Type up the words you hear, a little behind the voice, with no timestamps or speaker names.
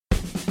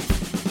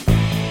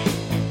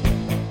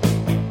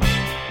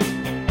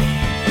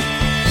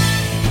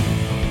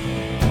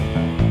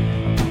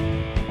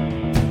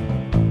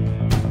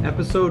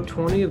episode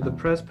 20 of the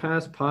Press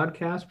Pass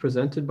podcast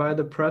presented by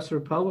the Press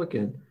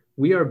Republican.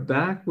 We are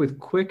back with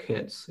quick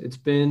hits. It's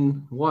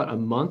been, a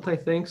month, I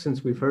think,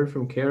 since we've heard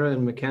from Kara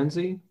and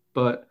Mackenzie,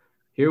 but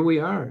here we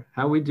are.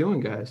 How we doing,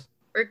 guys?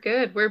 We're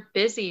good. We're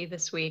busy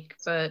this week,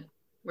 but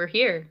we're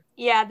here.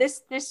 Yeah,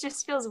 this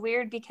just feels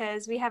weird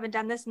because we haven't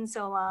done this in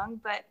so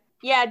long, but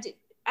yeah, do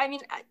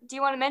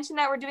you want to mention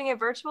that we're doing it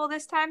virtual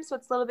this time, so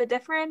it's a little bit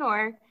different,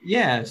 or?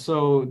 Yeah,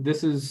 so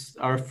this is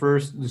our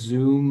first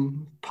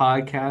Zoom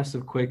podcast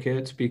of Quick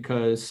Hits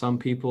because some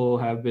people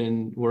have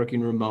been working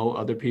remote,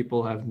 other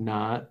people have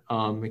not.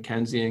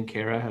 Mackenzie and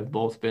Kara have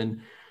both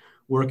been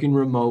working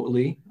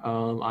remotely.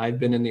 I've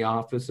been in the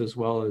office as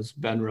well as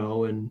Ben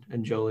Rowe and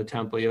Joe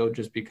Latemplio,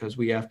 just because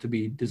we have to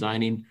be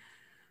designing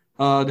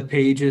the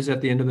pages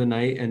at the end of the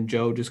night, and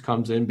Joe just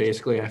comes in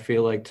basically, I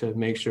feel like, to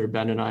make sure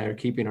Ben and I are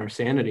keeping our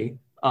sanity.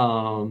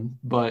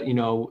 But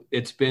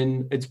it's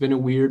been a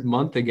weird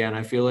month again.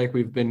 I feel like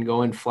we've been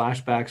going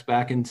flashbacks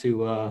back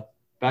into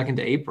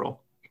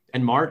April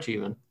and March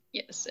even.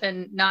 Yes,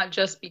 and not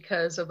just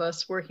because of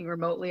us working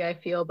remotely, I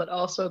feel, but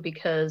also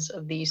because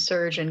of the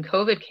surge in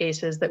COVID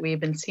cases that we've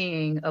been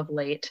seeing of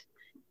late.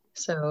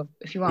 So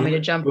if you want me to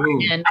jump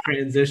in.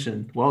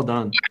 Transition. Well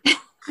done.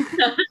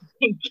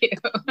 Thank you.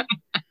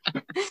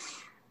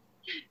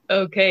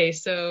 Okay,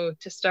 so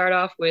to start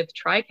off with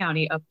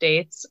Tri-County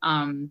updates,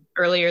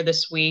 earlier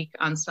this week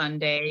on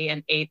Sunday,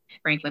 an 8th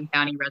Franklin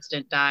County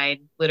resident died.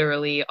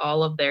 Literally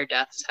all of their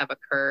deaths have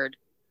occurred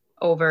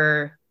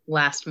over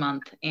last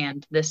month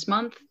and this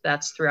month.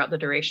 That's throughout the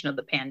duration of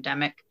the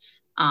pandemic.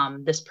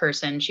 This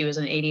person, she was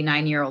an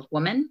 89-year-old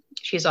woman.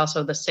 She's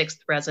also the 6th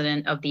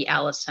resident of the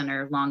Alice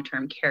Center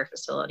long-term care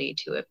facility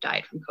to have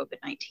died from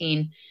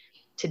COVID-19.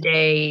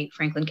 Today,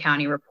 Franklin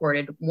County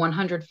reported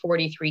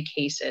 143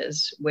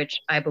 cases,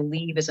 which I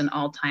believe is an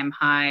all-time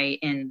high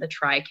in the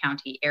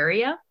Tri-County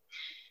area.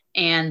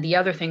 And the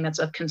other thing that's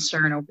of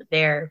concern over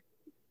there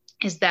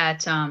is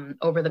that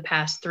over the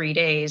past 3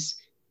 days,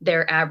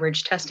 their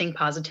average testing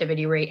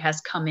positivity rate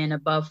has come in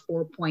above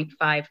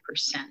 4.5%.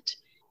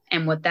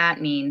 And what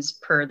that means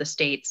per the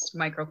state's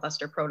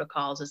microcluster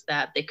protocols is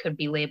that they could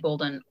be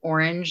labeled an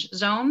orange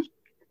zone,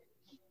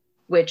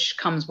 which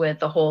comes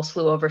with a whole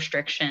slew of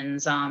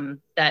restrictions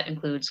that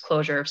includes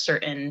closure of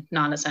certain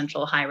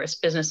non-essential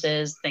high-risk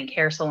businesses, think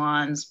hair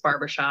salons,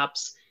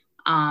 barbershops.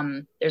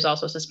 There's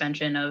also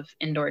suspension of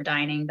indoor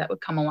dining that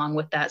would come along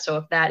with that. So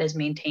if that is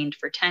maintained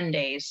for 10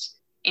 days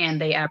and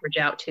they average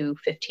out to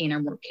 15 or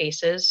more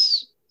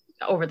cases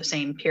over the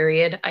same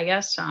period, I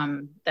guess,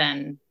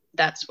 then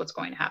that's what's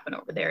going to happen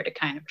over there to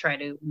kind of try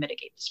to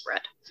mitigate the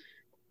spread.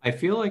 I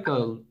feel like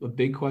a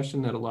big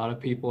question that a lot of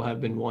people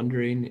have been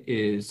wondering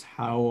is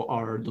how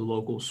are the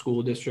local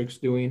school districts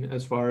doing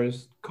as far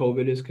as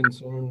COVID is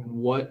concerned?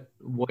 What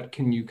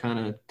can you kind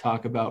of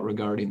talk about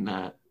regarding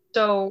that?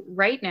 So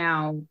right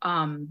now,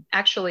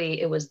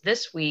 actually, it was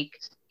this week,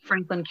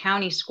 Franklin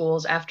County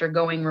schools, after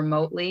going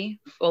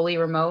fully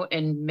remote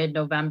in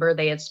mid-November,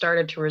 they had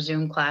started to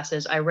resume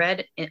classes. I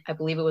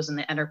believe it was in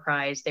the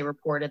Enterprise, they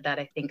reported that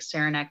I think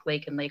Saranac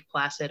Lake and Lake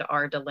Placid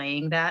are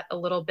delaying that a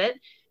little bit.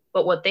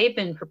 But what they've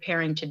been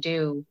preparing to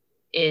do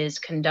is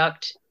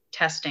conduct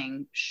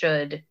testing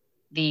should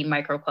the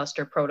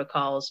microcluster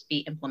protocols be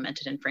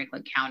implemented in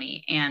Franklin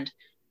County. And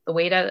the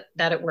way that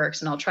it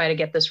works, and I'll try to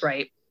get this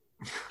right,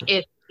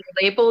 if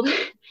you're labeled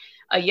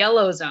a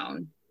yellow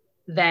zone,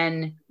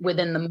 then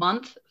within the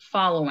month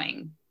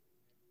following,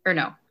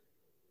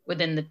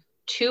 within the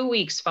 2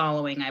 weeks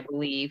following, I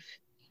believe,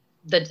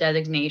 the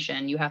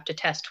designation, you have to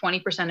test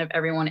 20% of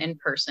everyone in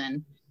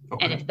person.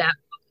 Okay. And if that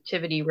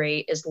positivity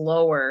rate is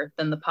lower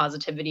than the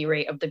positivity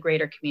rate of the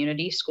greater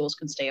community, schools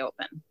can stay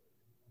open.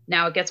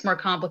 Now it gets more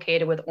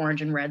complicated with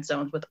orange and red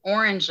zones. With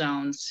orange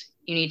zones,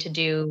 you need to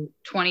do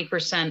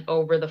 20%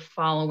 over the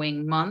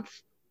following month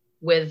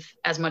with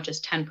as much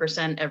as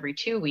 10% every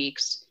 2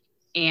 weeks.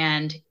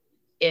 And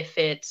if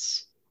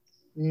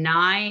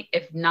nine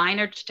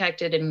are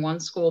detected in one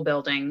school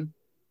building,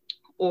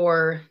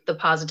 or the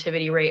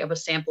positivity rate of a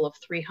sample of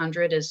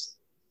 300 is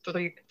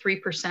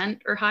 3%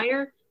 or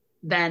higher,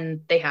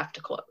 then they have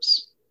to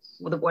close.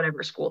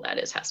 Whatever school that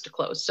is has to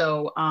close.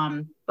 So,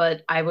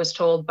 but I was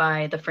told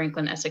by the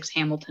Franklin Essex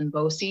Hamilton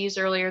BOCES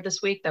earlier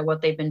this week that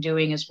what they've been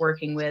doing is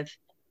working with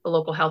the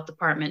local health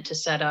department to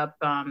set up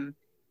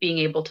being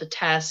able to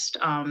test,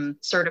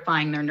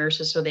 certifying their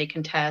nurses so they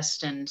can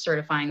test, and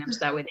certifying them so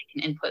that way they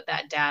can input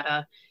that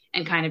data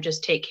and kind of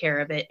just take care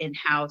of it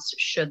in-house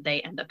should they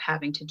end up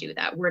having to do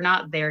that. We're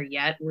not there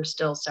yet. We're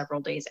still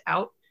several days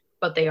out,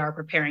 but they are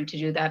preparing to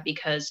do that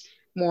because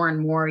more and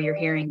more you're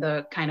hearing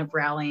the kind of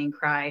rallying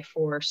cry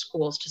for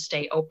schools to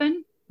stay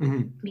open.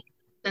 Mm-hmm.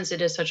 Since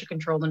it is such a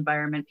controlled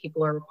environment,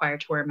 people are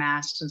required to wear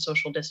masks and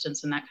social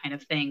distance and that kind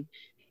of thing.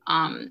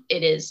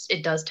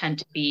 It does tend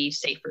to be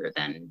safer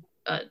than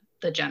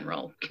the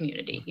general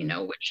community,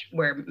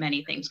 where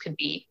many things could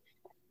be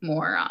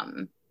more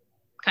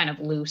kind of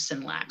loose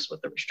and lax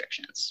with the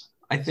restrictions.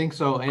 I think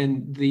so.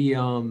 And the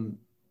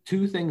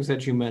two things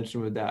that you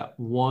mentioned with that,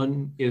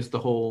 one is the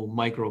whole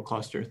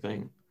microcluster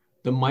thing.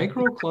 The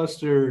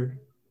microcluster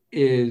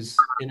is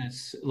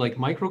like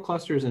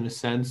microclusters in a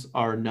sense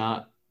are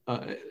not,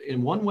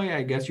 in one way,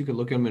 I guess you could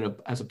look at them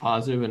as a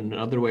positive, and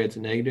another way it's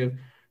a negative.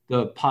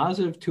 The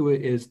positive to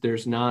it is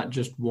there's not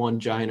just one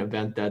giant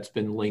event that's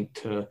been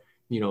linked to,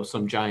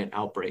 some giant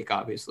outbreak,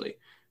 obviously.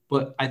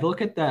 But I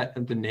look at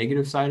that, the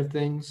negative side of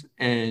things,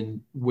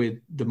 and with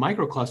the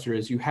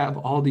microcluster you have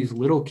all these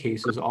little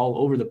cases all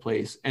over the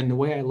place. And the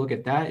way I look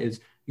at that is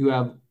you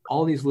have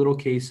all these little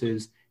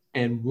cases,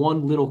 and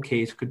one little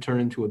case could turn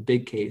into a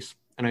big case.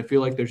 And I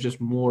feel like there's just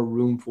more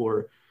room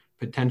for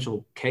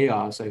potential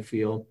chaos, I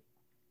feel,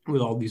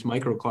 with all these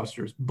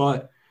microclusters.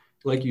 But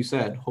like you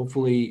said,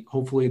 hopefully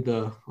all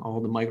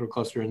the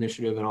microcluster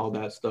initiative and all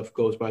that stuff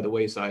goes by the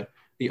wayside.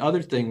 The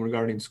other thing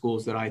regarding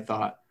schools that I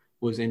thought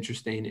was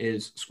interesting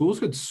is schools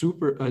could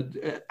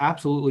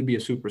absolutely be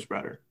a super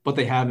spreader, but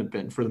they haven't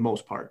been for the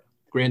most part.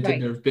 Granted, Right.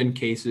 there have been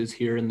cases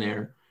here and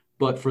there,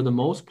 but for the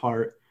most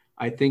part,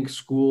 I think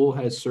school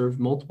has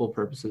served multiple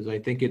purposes. I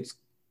think it's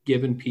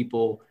given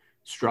people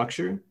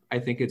structure. I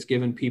think it's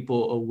given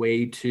people a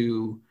way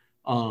to,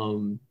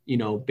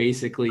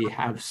 basically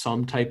have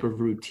some type of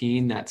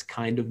routine that's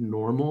kind of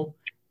normal.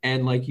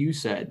 And like you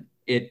said,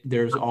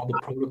 there's all the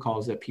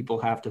protocols that people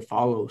have to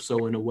follow.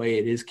 So in a way,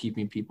 it is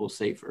keeping people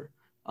safer.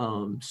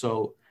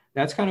 So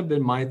that's kind of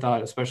been my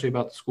thought, especially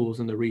about the schools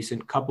in the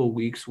recent couple of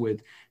weeks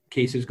with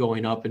cases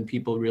going up and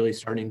people really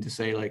starting to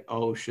say like,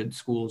 oh, should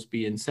schools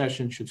be in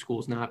session? Should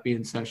schools not be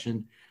in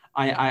session?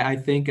 I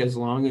think as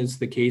long as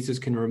the cases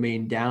can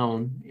remain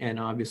down, and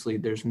obviously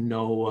there's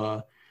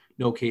no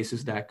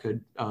cases that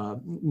could,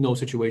 no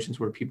situations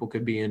where people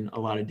could be in a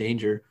lot of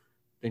danger,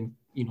 then,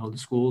 the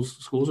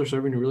schools are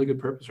serving a really good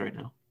purpose right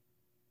now.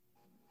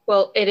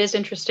 Well, it is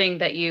interesting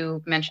that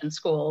you mentioned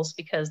schools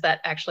because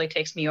that actually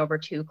takes me over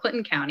to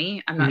Clinton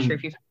County. I'm not sure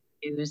if you've heard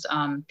the news.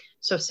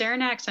 So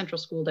Saranac Central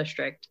School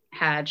District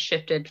had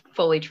shifted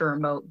fully to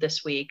remote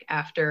this week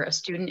after a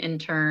student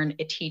intern,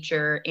 a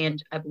teacher,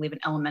 and I believe an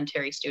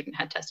elementary student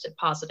had tested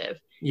positive.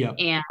 Yeah.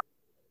 And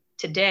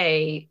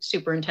today,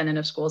 Superintendent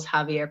of Schools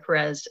Javier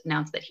Perez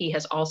announced that he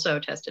has also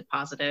tested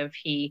positive.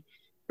 He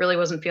really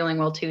wasn't feeling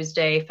well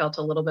Tuesday, felt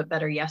a little bit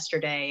better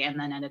yesterday, and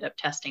then ended up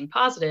testing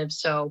positive.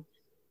 So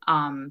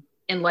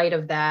in light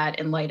of that,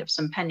 in light of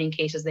some pending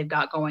cases they've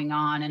got going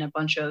on and a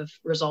bunch of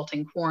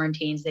resulting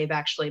quarantines, they've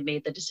actually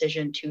made the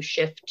decision to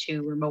shift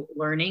to remote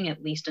learning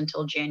at least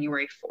until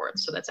January 4th.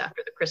 So that's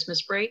after the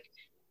Christmas break.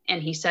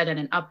 And he said in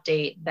an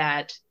update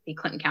that the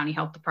Clinton County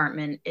Health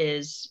Department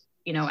is,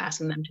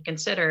 asking them to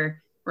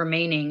consider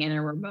remaining in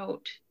a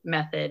remote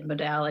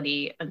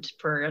modality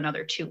for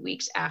another 2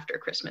 weeks after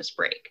Christmas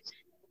break.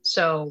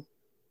 So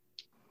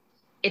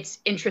it's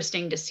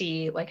interesting to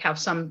see like how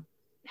some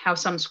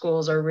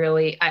schools are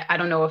really, I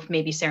don't know if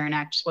maybe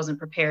Saranac just wasn't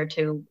prepared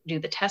to do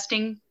the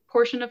testing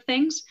portion of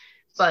things,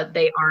 but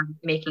they are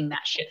making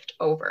that shift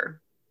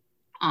over,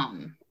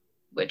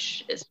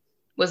 which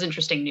was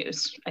interesting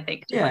news, I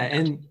think. Yeah,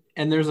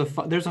 and there's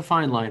a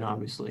fine line,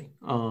 obviously.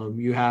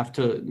 You have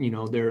to,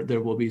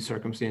 there will be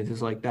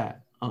circumstances like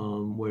that,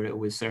 where it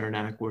was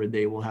Saranac, where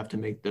they will have to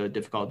make the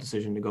difficult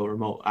decision to go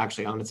remote.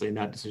 Actually, honestly, in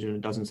that decision,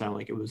 it doesn't sound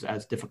like it was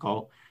as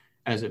difficult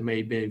as it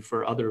may be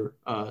for other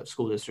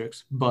school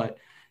districts. But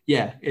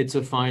yeah, it's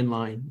a fine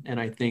line, and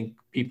I think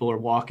people are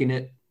walking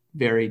it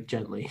very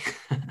gently.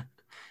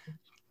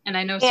 And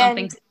I know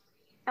something.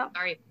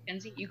 Sorry,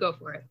 Kenzie, you go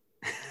for it.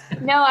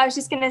 No, I was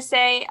just going to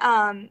say,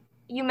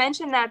 you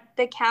mentioned that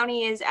the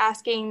county is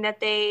asking that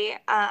they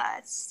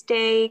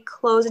stay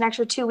closed an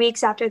extra 2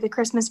 weeks after the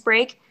Christmas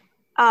break.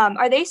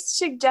 Are they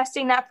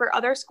suggesting that for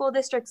other school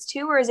districts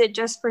too, or is it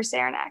just for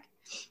Saranac?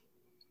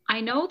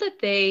 I know that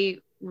they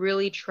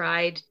really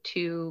tried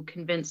to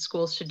convince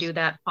schools to do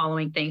that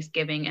following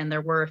Thanksgiving, and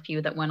there were a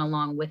few that went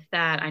along with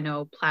that. I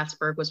know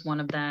Plattsburgh was one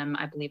of them.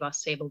 I believe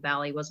Osceola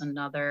Valley was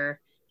another.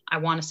 I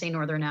want to say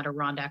Northern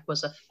Adirondack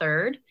was a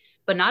third,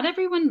 but not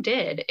everyone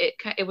did.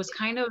 It was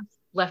kind of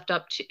left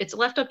up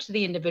to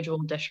the individual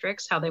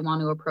districts how they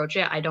want to approach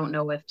it. I don't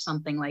know if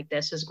something like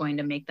this is going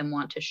to make them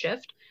want to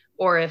shift,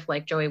 or if,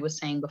 like Joey was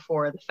saying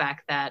before, the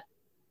fact that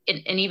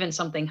and even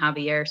something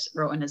Javier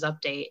wrote in his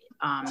update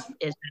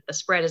is that the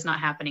spread is not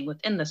happening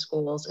within the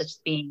schools, it's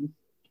being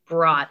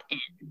brought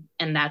in.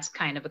 And that's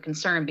kind of a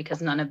concern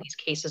because none of these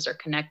cases are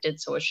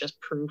connected. So it's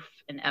just proof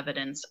and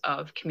evidence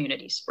of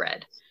community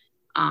spread.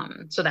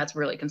 So that's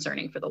really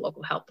concerning for the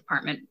local health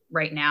department.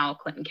 Right now,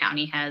 Clinton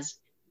County has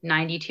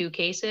 92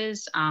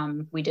 cases.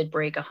 We did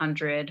break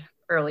 100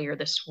 earlier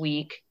this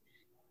week.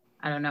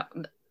 I don't know.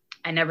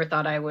 I never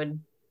thought I would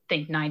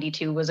think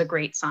 92 was a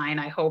great sign.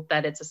 I hope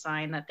that it's a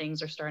sign that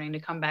things are starting to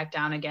come back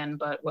down again,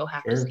 but we'll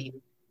have to see.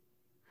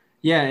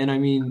 Yeah, and I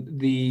mean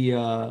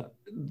the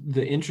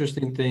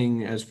interesting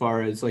thing as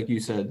far as, like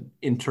you said,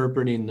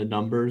 interpreting the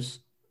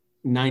numbers,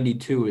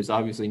 92 is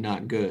obviously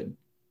not good.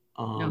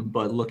 No.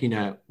 But looking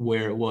at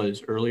where it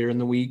was earlier in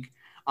the week,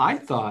 I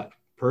thought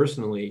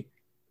personally,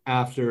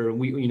 after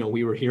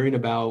we were hearing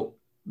about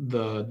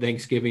the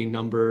Thanksgiving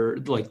number,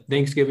 like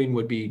Thanksgiving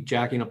would be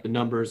jacking up the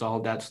numbers, all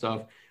that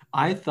stuff.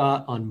 I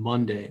thought on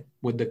Monday,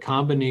 with the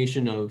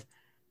combination of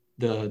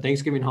The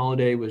Thanksgiving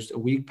holiday was a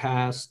week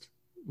past.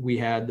 We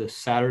had the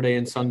Saturday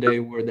and Sunday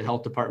where the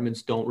health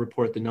departments don't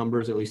report the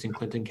numbers, at least in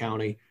Clinton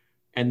County.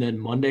 And then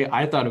Monday,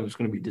 I thought it was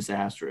going to be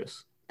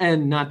disastrous.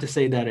 And not to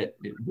say that it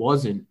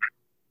wasn't,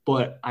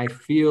 but I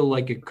feel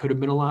like it could have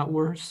been a lot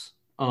worse,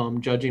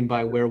 judging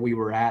by where we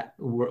were at,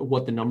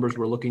 what the numbers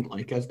were looking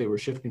like as they were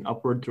shifting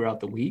upward throughout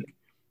the week.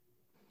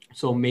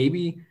 So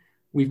maybe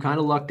we've kind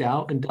of lucked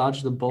out and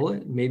dodged the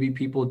bullet. Maybe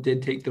people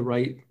did take the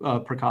right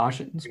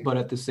precautions, but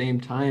at the same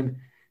time,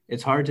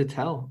 it's hard to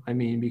tell. I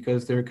mean,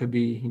 because there could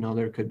be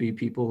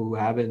people who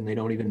have it and they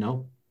don't even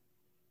know.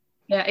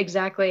 Yeah,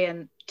 exactly.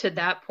 And to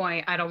that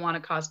point, I don't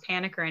want to cause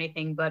panic or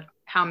anything, but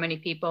how many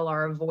people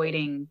are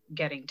avoiding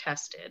getting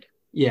tested?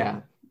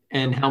 Yeah.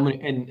 And how many,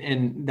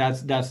 and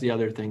that's the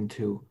other thing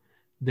too.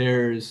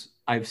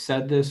 I've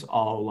said this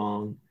all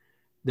along,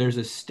 there's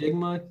a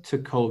stigma to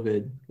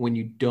COVID when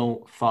you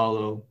don't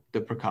follow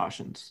the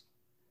precautions.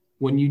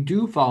 When you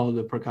do follow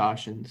the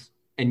precautions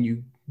and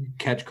you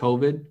catch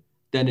COVID,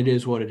 then it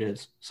is what it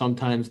is.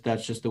 Sometimes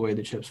that's just the way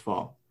the chips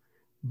fall.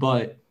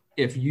 But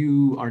if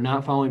you are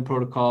not following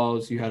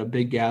protocols, you had a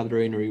big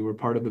gathering or you were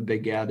part of a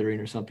big gathering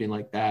or something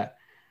like that,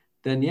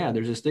 then yeah,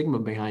 there's a stigma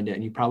behind it.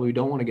 And you probably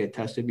don't want to get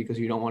tested because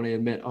you don't want to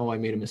admit, oh, I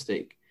made a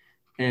mistake.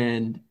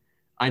 And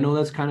I know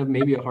that's kind of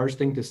maybe a harsh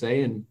thing to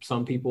say. And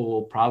some people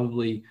will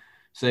probably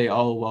say,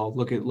 oh, well,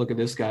 look at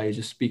this guy. He's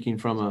just speaking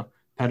from a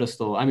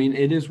pedestal. I mean,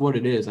 it is what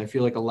it is. I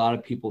feel like a lot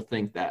of people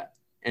think that,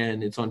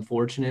 and it's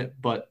unfortunate,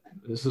 but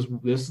this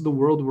is the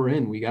world we're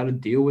in. We got to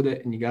deal with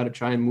it, and you got to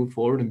try and move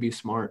forward and be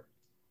smart.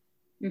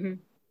 Mm-hmm.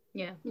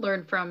 Yeah.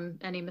 Learn from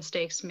any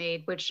mistakes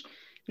made, which,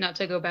 not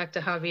to go back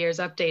to Javier's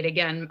update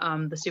again,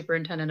 the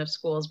superintendent of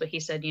schools, but he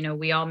said,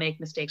 we all make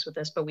mistakes with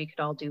this, but we could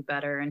all do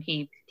better. And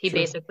he sure.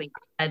 Basically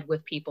said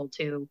with people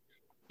to,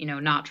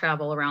 not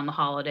travel around the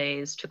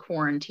holidays, to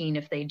quarantine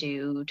if they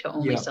do, to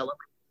only celebrate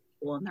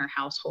people in their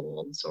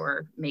households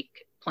or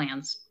make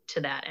plans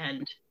to that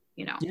end,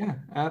 Yeah,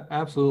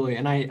 absolutely.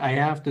 And I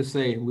have to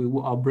say,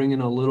 I'll bring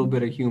in a little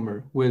bit of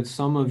humor with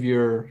some of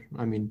your,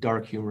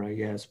 dark humor, I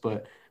guess,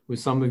 but with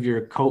some of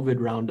your COVID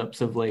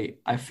roundups of late.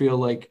 I feel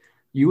like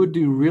you would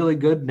do really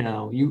good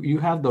now. You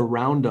have the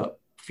roundup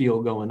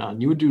feel going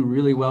on. You would do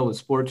really well with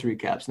sports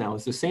recaps now.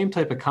 It's the same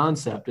type of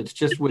concept. It's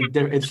just with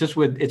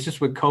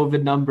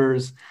COVID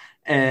numbers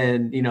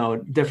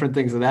and different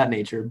things of that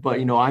nature. But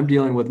I'm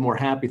dealing with more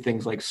happy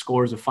things like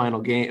scores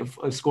of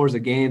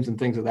games and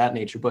things of that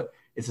nature. But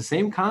it's the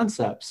same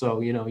concept.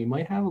 So you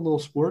might have a little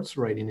sports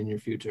writing in your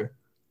future.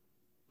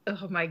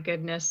 Oh my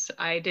goodness.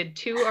 I did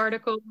 2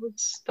 articles.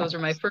 Those are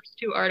my first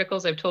 2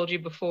 articles. I've told you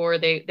before,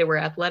 they were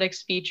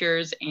athletics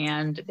features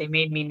and they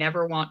made me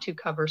never want to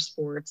cover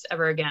sports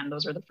ever again.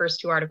 Those are the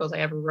first 2 articles I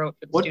ever wrote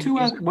for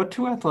the What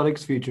 2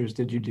 athletics features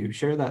did you do?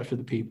 Share that for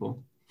the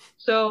people.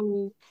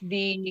 So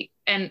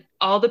and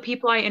all the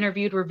people I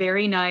interviewed were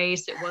very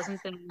nice. It wasn't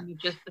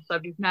just the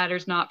subject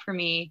matter's not for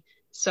me.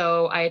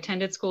 So I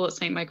attended school at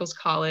St. Michael's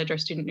College. Our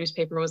student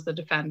newspaper was The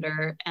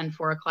Defender. And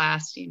for a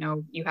class,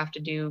 you have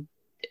to do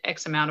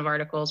X amount of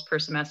articles per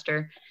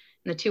semester.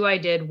 And the 2 I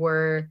did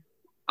were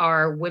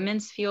our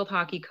women's field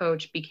hockey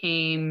coach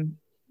became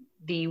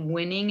the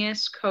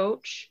winningest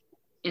coach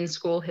in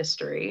school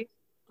history.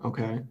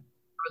 Okay.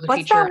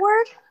 What's that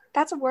word?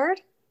 That's a word?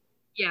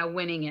 Yeah,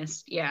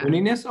 winningest. Yeah.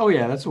 Winningest? Oh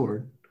yeah, that's a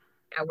word.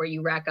 Yeah, where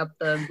you rack up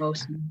the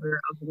most number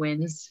of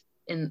wins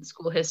in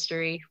school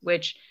history,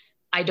 which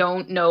I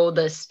don't know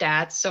the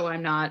stats, so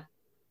I'm not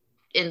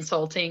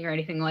insulting or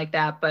anything like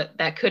that, but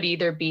that could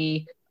either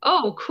be,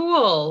 oh,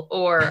 cool,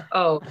 or,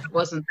 oh, it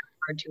wasn't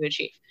hard to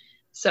achieve.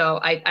 So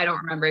I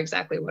don't remember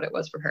exactly what it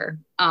was for her.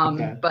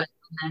 Okay. But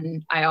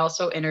then I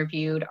also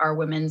interviewed our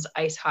women's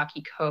ice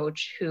hockey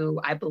coach, who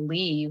I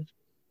believe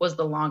was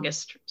the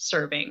longest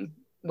serving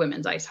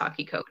women's ice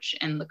hockey coach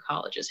in the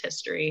college's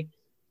history.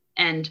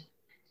 And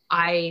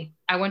I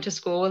went to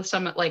school with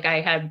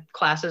I had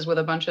classes with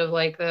a bunch of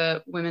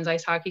the women's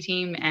ice hockey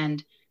team,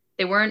 and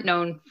they weren't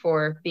known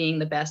for being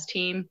the best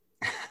team,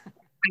 I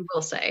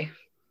will say.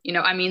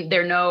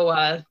 They're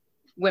no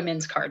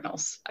women's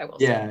Cardinals, I will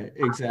say. Yeah,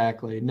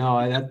 exactly.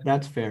 No,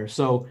 that's fair.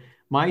 So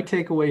my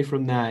takeaway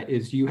from that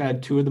is you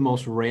had 2 of the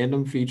most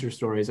random feature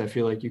stories I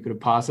feel like you could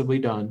have possibly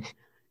done.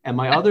 And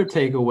my other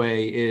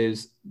takeaway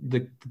is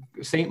the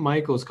St.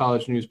 Michael's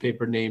College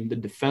newspaper named The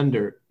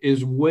Defender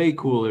is way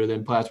cooler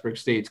than Plattsburgh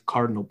State's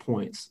Cardinal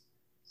Points.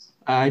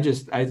 I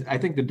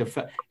think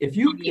if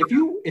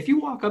you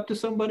walk up to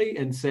somebody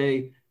and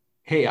say,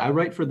 hey, I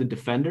write for The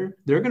Defender,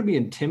 they're going to be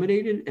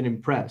intimidated and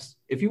impressed.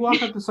 If you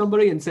walk up to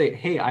somebody and say,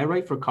 hey, I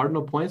write for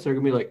Cardinal Points, they're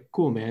going to be like,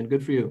 cool, man,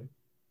 good for you.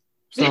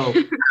 So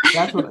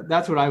that's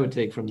what I would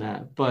take from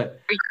that. But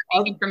are you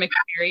speaking from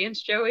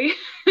experience, Joey?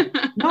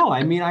 No,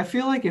 I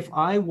feel like if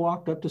I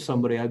walked up to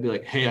somebody, I'd be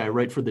like, hey, I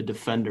write for The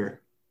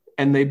Defender.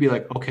 And they'd be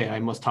like, okay, I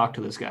must talk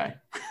to this guy.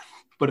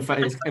 But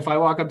if I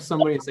walk up to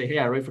somebody and say, hey,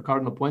 I write for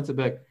Cardinal Points, I'd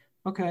be like,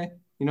 okay,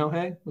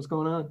 hey, what's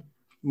going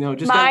on?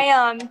 Just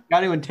got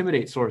to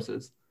intimidate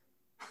sources.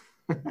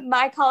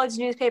 My college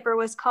newspaper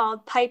was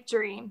called Pipe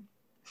Dream.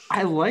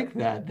 I like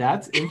that.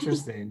 That's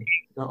interesting.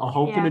 A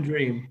hope and a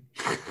dream.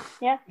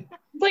 Yeah.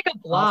 It's like a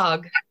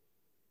blog.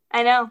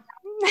 I know.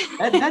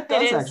 That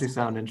does It actually is.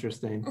 sound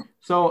interesting.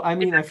 So, I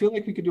mean, I feel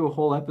like we could do a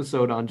whole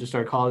episode on just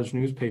our college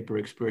newspaper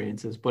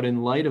experiences, but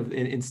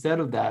instead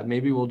of that,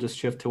 maybe we'll just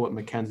shift to what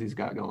Mackenzie's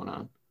got going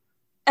on.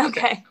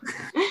 Okay.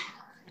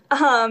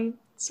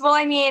 So, well,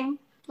 I mean,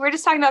 we're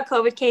just talking about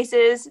COVID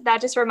cases.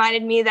 That just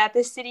reminded me that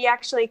the city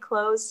actually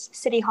closed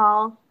City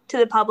Hall to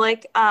the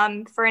public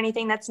for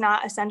anything that's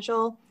not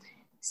essential.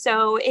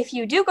 So if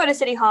you do go to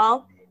City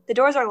Hall, the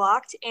doors are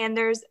locked and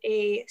there's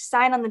a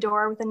sign on the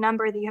door with a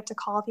number that you have to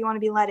call if you want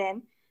to be let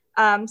in.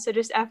 So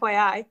just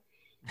FYI.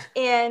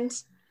 And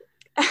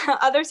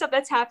other stuff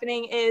that's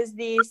happening is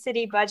the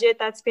city budget.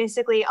 That's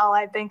basically all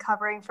I've been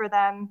covering for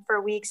them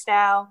for weeks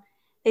now.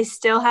 They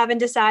still haven't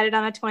decided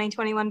on a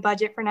 2021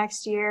 budget for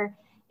next year.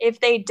 If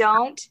they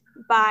don't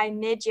by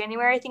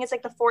mid-January, I think it's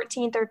like the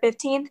 14th or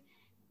 15th,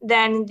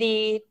 then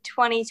the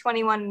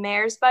 2021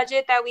 mayor's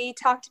budget that we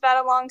talked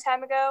about a long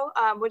time ago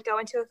would go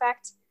into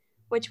effect,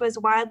 which was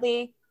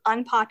widely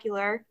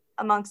unpopular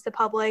amongst the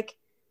public,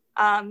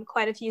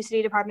 quite a few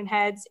city department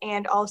heads,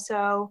 and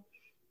also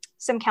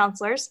some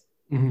counselors.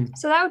 Mm-hmm.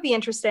 So that would be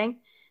interesting.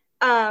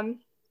 So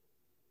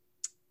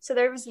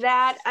there was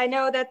that. I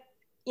know that,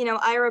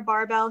 Ira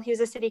Barbell, he was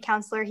a city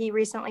councilor. He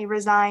recently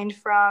resigned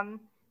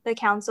from the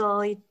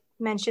council. He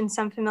mentioned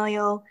some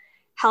familial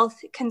health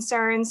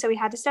concerns, so he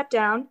had to step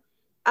down.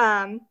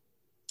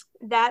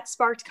 That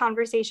sparked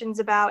conversations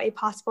about a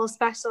possible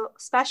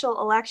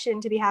special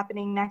election to be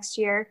happening next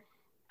year.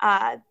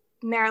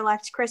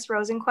 Mayor-elect Chris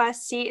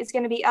Rosenquist's seat is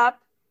going to be up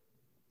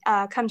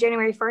come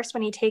January 1st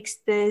when he takes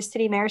the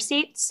city mayor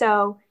seat.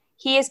 So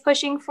he is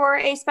pushing for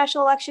a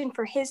special election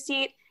for his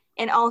seat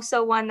and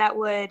also one that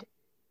would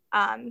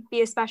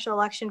be a special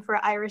election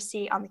for Ira's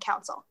seat on the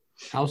council.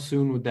 How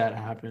soon would that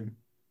happen?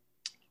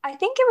 I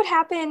think it would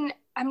happen.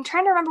 I'm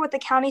trying to remember what the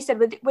county said.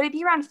 Would it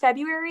be around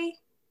February,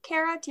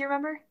 Kara? Do you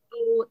remember?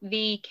 So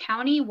the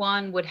county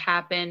one would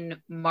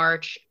happen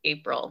March,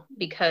 April,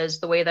 because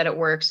the way that it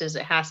works is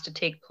it has to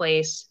take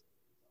place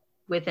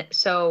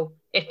so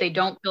if they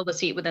don't fill the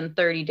seat within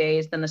 30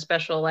 days, then the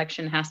special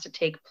election has to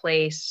take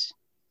place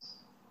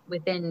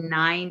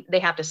they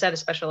have to set a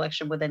special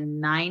election within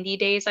 90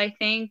 days, I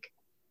think.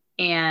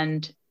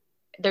 And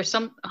there's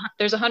a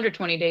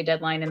 120-day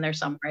deadline in there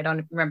somewhere. I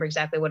don't remember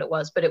exactly what it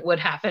was, but it would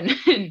happen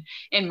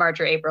in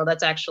March or April.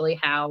 That's actually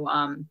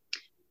how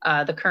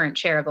the current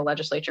chair of the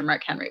legislature,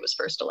 Mark Henry, was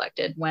first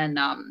elected when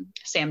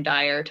Sam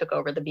Dyer took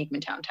over the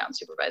Beekmantown town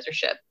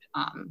supervisorship.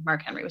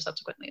 Mark Henry was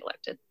subsequently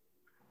elected.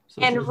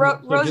 And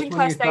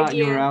Rosenquist's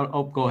idea.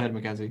 Go ahead,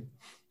 Mackenzie.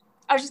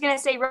 I was just going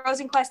to say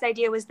Rosenquist's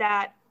idea was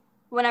that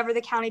whenever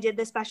the county did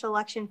the special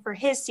election for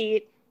his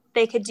seat,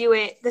 they could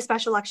do the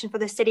special election for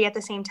the city at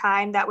the same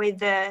time. That way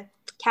the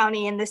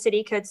county and the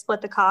city could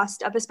split the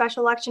cost of a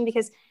special election,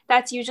 because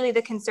that's usually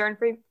the concern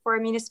for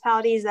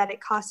municipalities, that it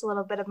costs a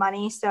little bit of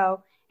money.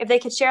 So if they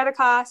could share the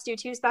cost, do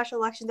 2 special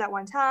elections at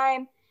one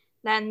time,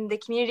 then the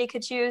community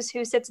could choose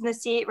who sits in the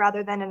seat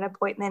rather than an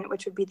appointment,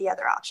 which would be the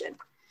other option.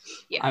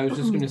 Yeah. I was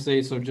just going to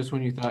say, so just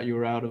when you thought you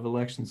were out of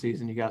election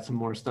season, you got some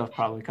more stuff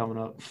probably coming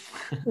up.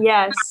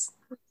 Yes.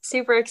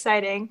 Super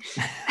exciting.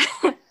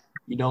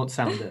 You don't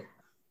sound it.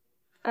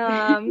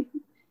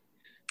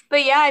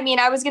 But yeah, I mean,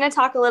 I was going to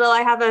talk a little.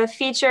 I have a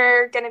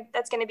feature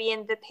that's going to be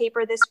in the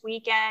paper this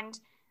weekend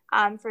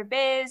for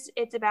Biz.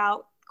 It's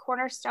about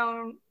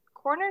Cornerstone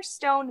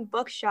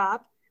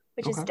Bookshop,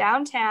 which is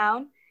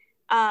downtown.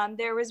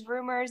 There was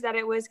rumors that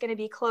it was going to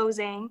be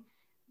closing,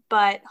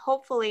 but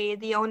hopefully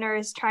the owner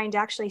is trying to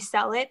actually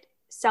sell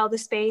the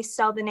space,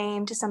 sell the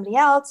name to somebody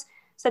else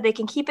so they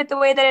can keep it the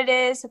way that it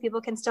is, so people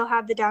can still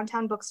have the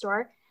downtown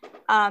bookstore.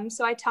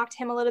 So I talked to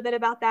him a little bit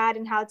about that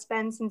and how it's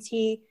been since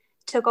he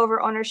took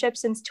over ownership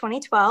since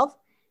 2012.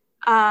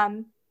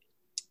 And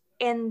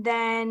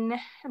then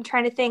I'm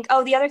trying to think,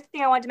 the other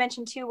thing I wanted to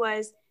mention too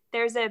was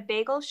there's a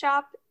bagel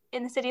shop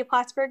in the city of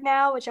Plattsburgh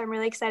now, which I'm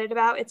really excited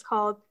about. It's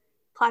called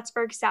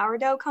Plattsburgh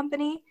Sourdough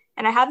Company.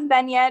 And I haven't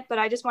been yet, but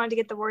I just wanted to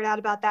get the word out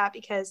about that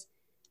because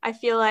I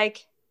feel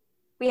like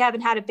we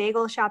haven't had a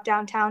bagel shop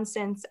downtown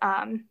since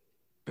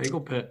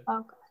Bagel Pit.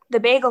 The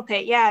Bagel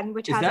Pit, yeah,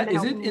 which is hasn't been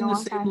is open it in the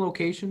same time.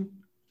 location?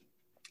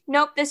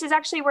 Nope, this is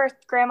actually where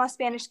Grandma's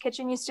Spanish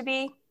Kitchen used to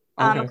be,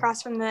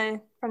 across from the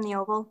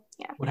Oval.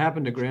 Yeah. What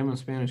happened to Grandma's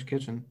Spanish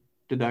Kitchen?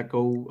 Did that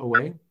go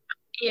away?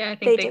 Yeah, I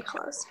think they did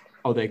close.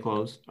 Oh, they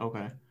closed.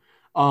 Okay.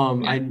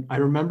 I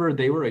remember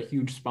they were a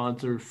huge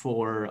sponsor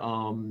for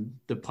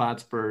the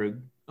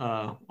Plattsburgh,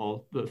 the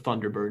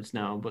Thunderbirds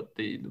now, but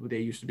they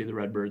used to be the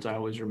Redbirds. I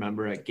always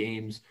remember at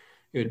games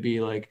it would be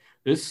like,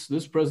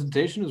 this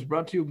presentation is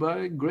brought to you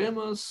by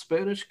Grandma's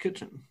Spanish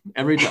Kitchen.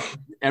 Every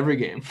time, every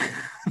game.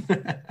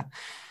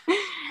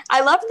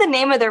 I loved the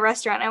name of their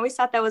restaurant. I always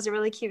thought that was a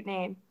really cute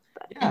name.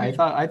 But. Yeah,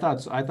 I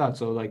thought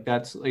so. Like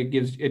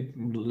it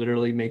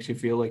literally makes you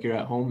feel like you're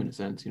at home in a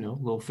sense,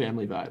 little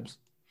family vibes.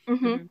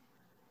 Mm-hmm.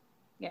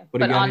 Yeah.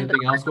 But you got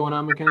anything else going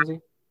on,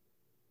 Mackenzie?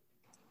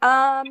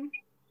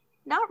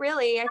 Not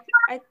really.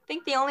 I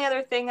think the only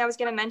other thing I was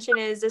going to mention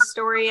is a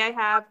story I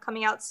have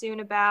coming out soon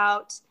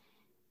about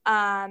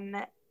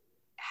how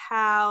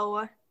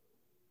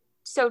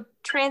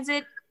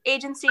transit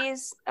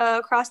agencies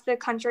across the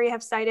country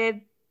have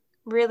cited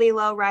really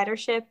low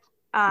ridership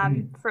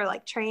for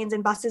like trains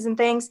and buses and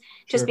things,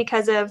 just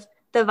because of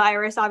the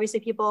virus. Obviously,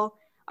 people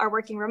are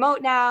working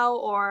remote now,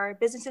 or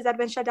businesses that have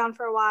been shut down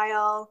for a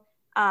while,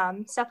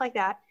 stuff like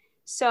that.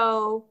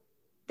 So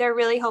they're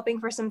really hoping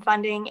for some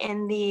funding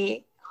in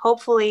the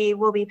hopefully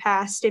will be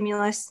passed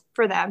stimulus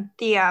for them,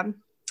 the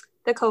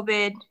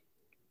COVID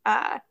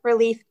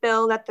relief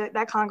bill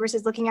that Congress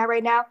is looking at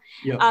right now.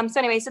 Yep.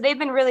 So they've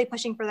been really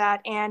pushing for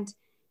that, and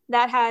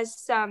that has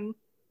some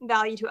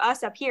value to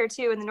us up here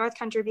too in the North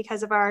Country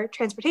because of our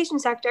transportation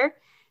sector.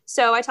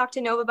 So I talked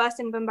to Nova Bus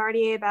and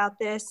Bombardier about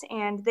this,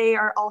 and they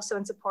are also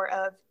in support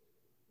of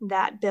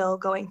that bill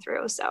going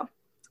through. So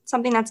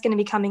something that's going to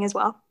be coming as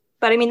well.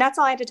 But I mean, that's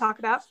all I had to talk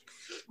about.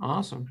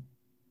 Awesome.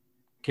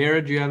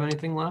 Kara, do you have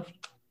anything left?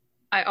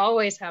 I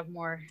always have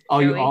more.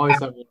 Oh, Joey. You always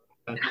have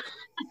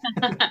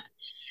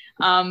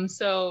more.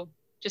 So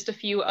just a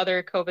few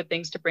other COVID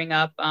things to bring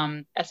up.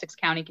 Essex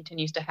County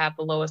continues to have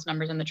the lowest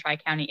numbers in the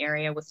Tri-County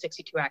area with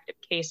 62 active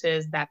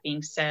cases. That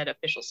being said,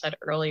 officials said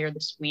earlier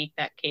this week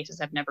that cases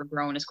have never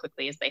grown as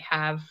quickly as they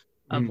have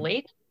of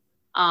late.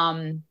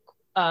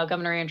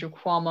 Governor Andrew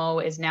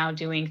Cuomo is now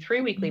doing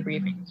 3 weekly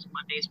briefings,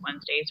 Mondays,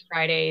 Wednesdays,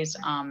 Fridays.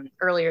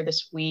 Earlier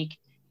this week,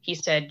 he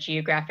said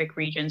geographic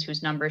regions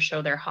whose numbers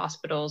show their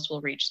hospitals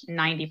will reach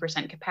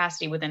 90%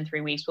 capacity within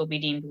 3 weeks will be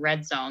deemed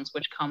red zones,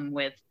 which come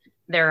with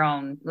their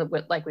own,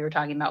 like we were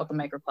talking about with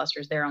the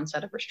microclusters, their own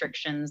set of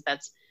restrictions.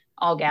 That's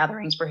all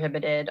gatherings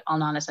prohibited, all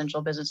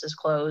non-essential businesses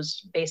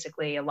closed,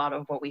 basically a lot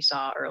of what we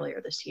saw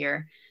earlier this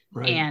year.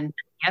 Right. And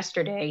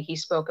yesterday he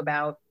spoke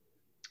about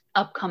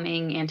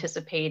upcoming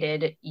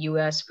anticipated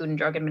U.S. Food and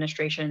Drug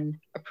Administration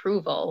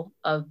approval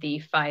of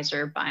the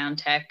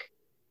Pfizer-BioNTech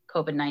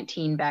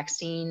COVID-19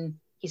 vaccine.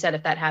 He said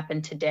if that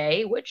happened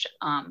today, which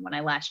when I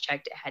last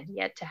checked, it had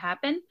yet to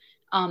happen,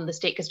 the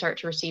state could start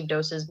to receive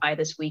doses by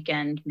this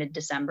weekend,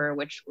 mid-December,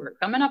 which we're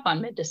coming up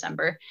on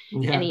mid-December.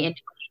 Yeah. And he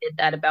indicated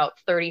that about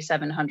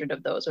 3,700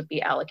 of those would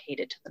be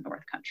allocated to the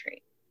North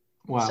Country.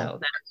 Wow. So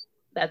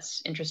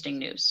that's interesting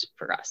news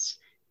for us.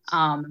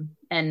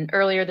 And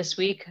earlier this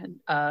week,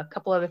 a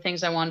couple other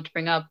things I wanted to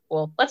bring up.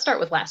 Well, let's start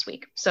with last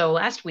week. So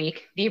last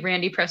week, the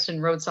Randy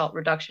Preston Road Salt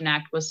Reduction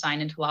Act was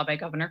signed into law by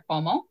Governor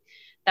Cuomo.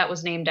 That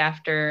was named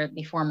after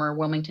the former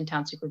Wilmington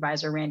Town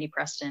Supervisor, Randy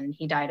Preston.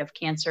 He died of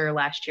cancer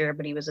last year,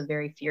 but he was a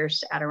very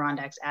fierce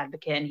Adirondacks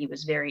advocate, and he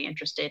was very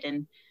interested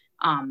in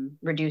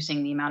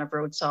reducing the amount of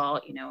road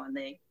salt, and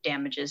the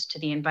damages to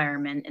the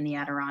environment in the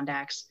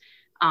Adirondacks.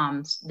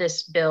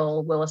 This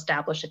bill will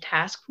establish a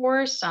task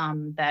force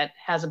that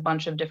has a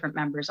bunch of different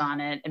members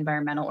on it,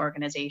 environmental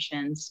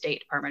organizations,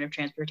 State Department of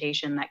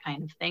Transportation, that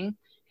kind of thing.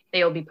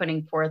 They will be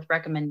putting forth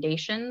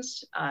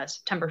recommendations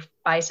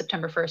by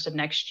September 1st of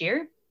next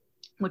year,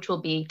 which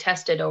will be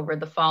tested over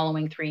the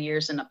following 3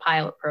 years in a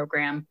pilot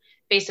program,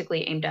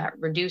 basically aimed at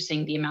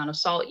reducing the amount of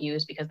salt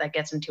used, because that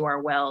gets into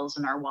our wells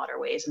and our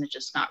waterways, and it's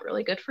just not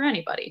really good for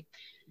anybody.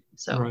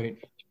 So, right.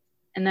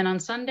 And then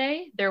on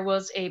Sunday, there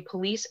was a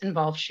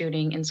police-involved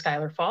shooting in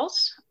Schuyler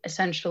Falls.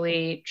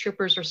 Essentially,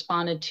 troopers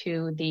responded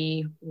to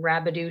the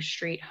Rabideau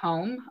Street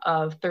home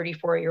of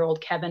 34-year-old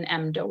Kevin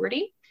M.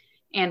 Doherty.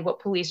 And what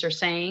police are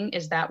saying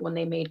is that when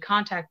they made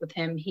contact with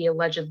him, he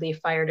allegedly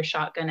fired a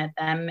shotgun at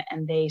them,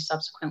 and they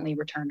subsequently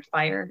returned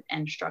fire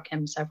and struck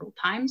him several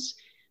times.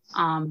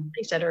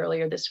 They said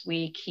earlier this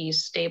week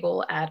he's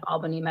stable at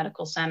Albany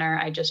Medical Center.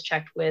 I just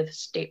checked with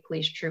State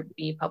Police Troop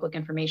B Public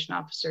Information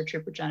Officer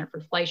Trooper Jennifer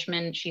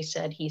Fleischman. She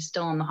said he's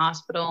still in the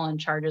hospital and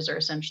charges are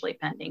essentially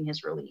pending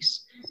his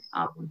release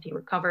once he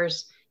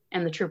recovers.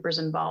 And the troopers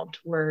involved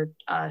were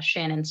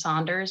Shannon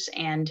Saunders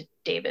and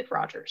David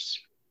Rogers.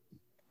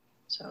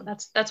 So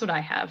that's what I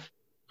have.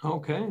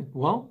 Okay.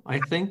 Well, I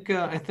think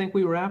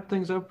we wrapped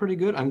things up pretty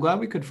good. I'm glad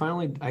we could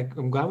finally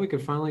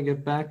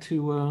get back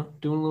to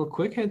doing a little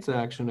quick hits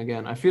action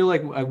again. I feel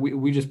like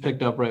we just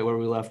picked up right where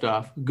we left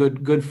off.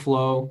 Good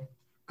flow,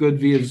 good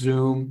via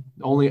Zoom.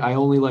 I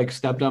only like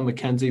stepped on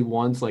Mackenzie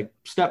once, like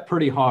stepped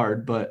pretty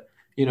hard, but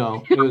it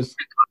was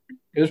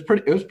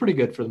pretty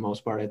good for the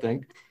most part, I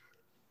think.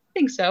 I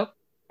think so.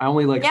 I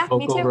only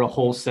spoke over a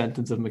whole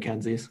sentence of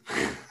Mackenzie's.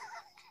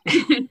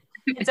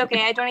 It's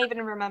okay. I don't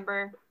even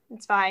remember.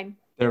 It's fine.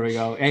 There we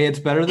go. Hey, it's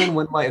better than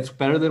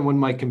when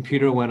my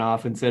computer went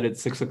off and said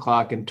it's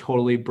 6:00 and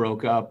totally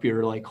broke up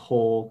your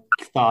whole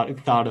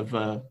thought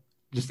of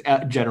just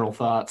general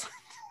thoughts.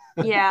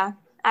 Yeah,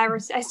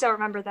 I still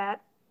remember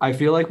that. I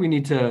feel like we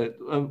need to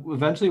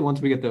eventually,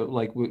 once we get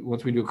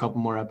once we do a couple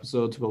more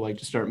episodes, we'll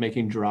just start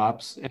making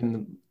drops,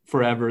 and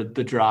forever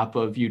the drop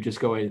of you just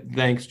going,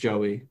 "Thanks,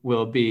 Joey,"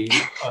 will be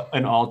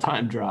an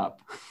all-time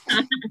drop.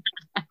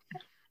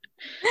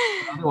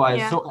 Otherwise,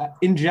 yeah. So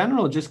in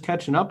general, just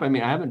catching up. I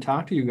mean, I haven't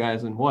talked to you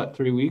guys in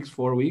 3 weeks,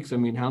 4 weeks. I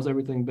mean, how's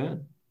everything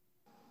been?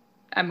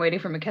 I'm waiting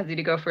for Mackenzie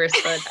to go first,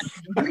 but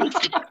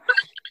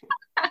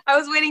I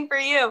was waiting for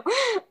you.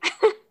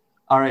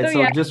 All right, so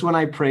yeah. just when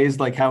I praised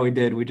like how we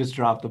did, we just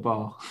dropped the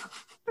ball.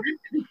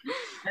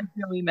 As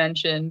we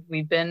mentioned,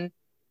 we've been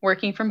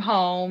working from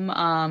home,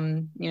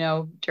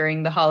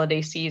 during the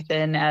holiday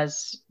season,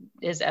 as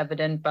is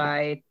evident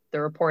by the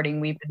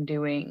reporting we've been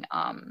doing.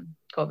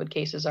 COVID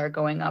cases are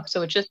going up.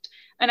 So it's just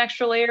an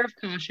extra layer of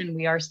caution.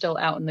 We are still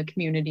out in the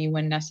community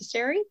when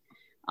necessary,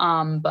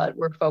 but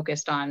we're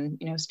focused on,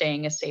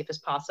 staying as safe as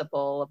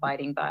possible,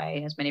 abiding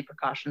by as many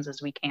precautions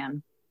as we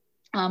can.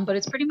 But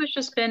it's pretty much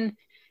just been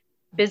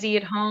busy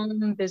at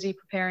home, busy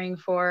preparing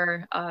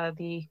for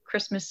the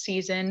Christmas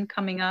season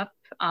coming up.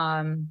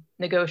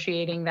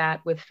 Negotiating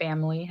that with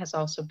family has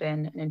also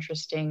been an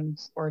interesting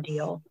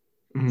ordeal.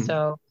 Mhm.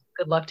 So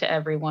good luck to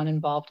everyone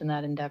involved in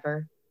that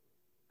endeavor.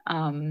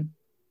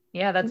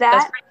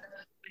 That's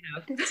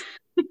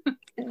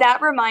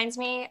That reminds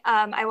me,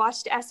 I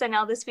watched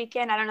SNL this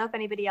weekend. I don't know if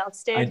anybody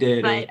else did. I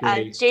did, But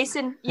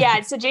Jason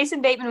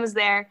Bateman was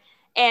there.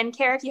 And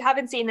Kara, if you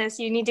haven't seen this,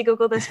 you need to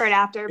Google this right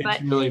after. It's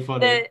but really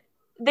funny.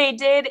 They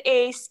did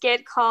a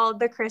skit called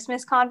The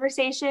Christmas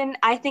Conversation.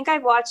 I think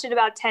I've watched it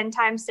about 10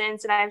 times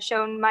since, and I've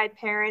shown my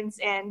parents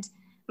and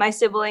my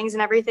siblings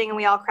and everything, and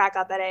we all crack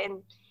up at it.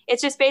 And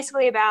it's just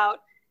basically about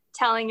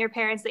telling your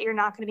parents that you're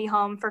not going to be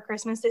home for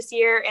Christmas this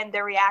year and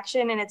their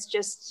reaction, and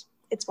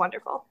it's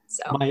wonderful.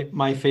 So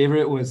my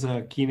favorite was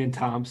Kenan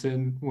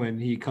Thompson when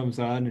he comes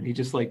on and he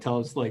just like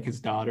tells like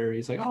his daughter,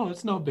 he's like, "Oh,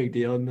 it's no big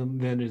deal,"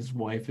 and then his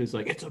wife is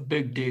like, "It's a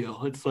big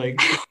deal." It's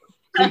like,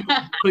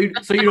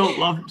 so you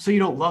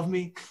don't love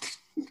me.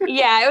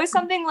 Yeah, it was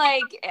something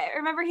like, I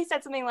remember he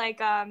said something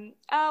like,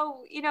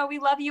 "Oh, we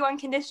love you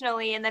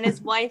unconditionally," and then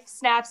his wife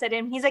snaps at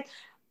him. He's like,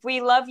 "We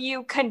love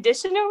you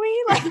conditionally?"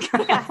 Like,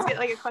 ask it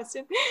like a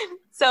question.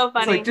 So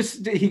funny. It's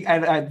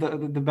like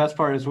the best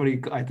part is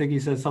when I think he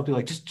says something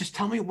like, just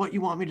tell me what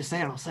you want me to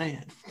say and I'll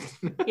say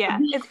it. Yeah,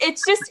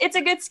 it's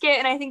a good skit,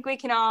 and I think we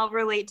can all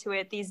relate to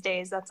it these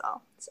days. That's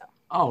all. So.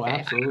 Oh,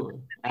 absolutely,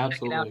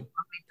 absolutely.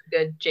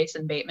 Good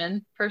Jason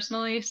Bateman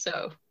personally.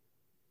 So.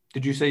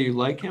 Did you say you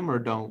like him or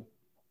don't?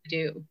 I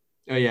do.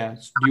 Oh yeah.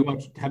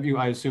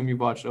 I assume you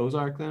watched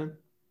Ozark then?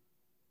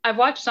 I've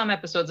watched some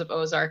episodes of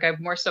Ozark.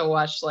 I've more so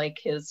watched like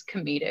his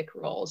comedic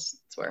roles.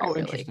 That's where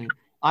interesting.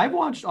 I've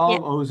watched all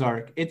of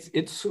Ozark. It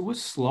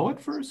was slow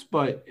at first,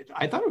 but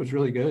I thought it was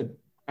really good.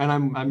 And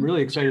I'm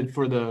really excited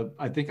for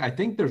I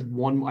think there's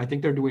one.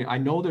 I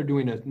know they're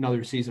doing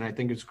another season. I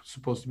think it's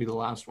supposed to be the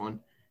last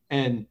one.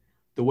 And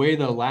the way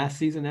the last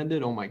season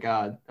ended, oh my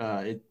God,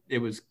 it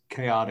was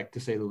chaotic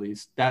to say the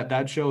least.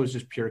 That show is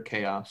just pure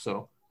chaos.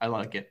 So I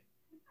like it.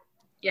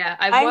 Yeah,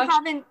 I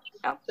haven't.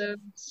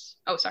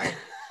 Oh, sorry.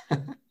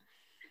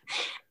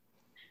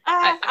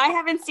 I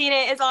haven't seen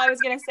it, is all I was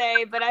going to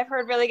say, but I've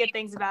heard really good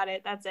things about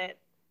it. That's it.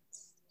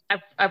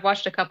 I've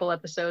watched a couple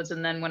episodes,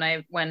 and then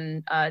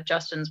when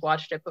Justin's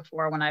watched it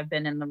before, when I've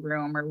been in the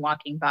room or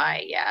walking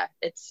by,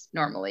 it's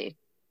normally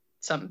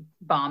some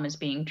bomb is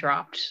being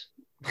dropped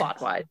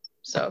plot-wise.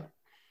 So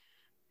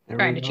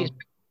trying to choose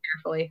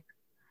carefully.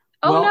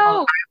 Oh, well,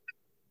 no!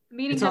 The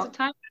meeting has a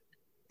time.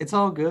 It's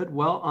all good.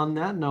 Well, on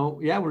that note,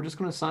 we're just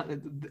going to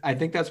sign. I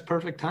think that's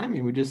perfect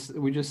timing. We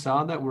just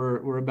saw that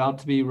we're about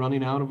to be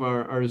running out of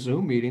our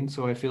Zoom meeting,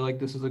 so I feel like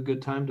this is a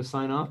good time to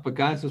sign off. But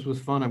guys, this was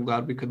fun. I'm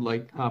glad we could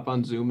like hop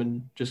on Zoom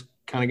and just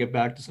kind of get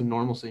back to some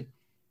normalcy.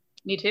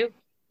 Me too.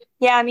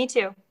 Yeah, me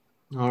too.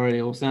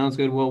 Alrighty, well, sounds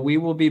good. Well, we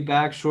will be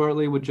back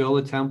shortly with Joe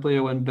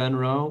LaTemplio and Ben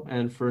Rowe,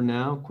 and for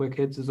now, Quick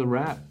Hits is a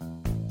wrap.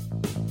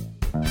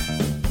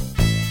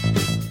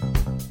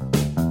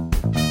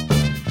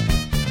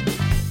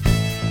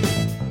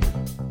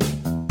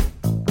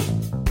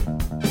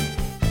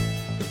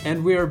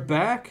 And we are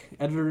back.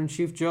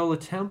 Editor-in-Chief Joe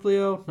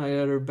LaTemplio, night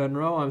editor Ben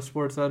Rowe. I'm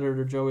sports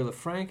editor Joey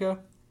LaFranca.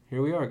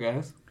 Here we are,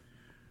 guys.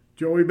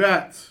 Joey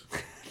Betts.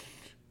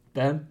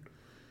 Ben?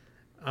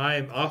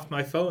 I'm off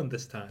my phone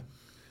this time.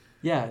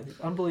 Yeah,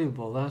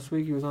 unbelievable. Last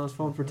week he was on his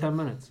phone for 10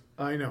 minutes.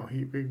 I know.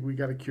 We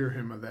got to cure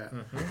him of that.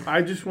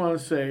 I just want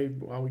to say,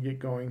 while we get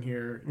going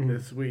here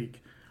this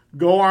week,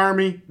 go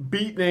Army,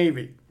 beat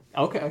Navy.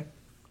 Okay.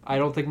 I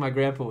don't think my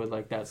grandpa would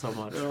like that so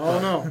much. Oh,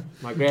 no.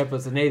 My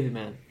grandpa's a Navy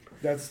man.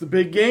 That's the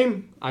big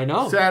game. I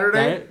know.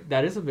 Saturday.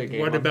 That is a big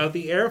game. What about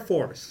the Air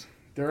Force?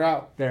 They're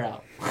out. They're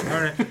out. All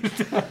right.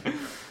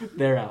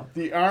 They're out.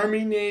 The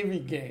Army-Navy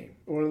game,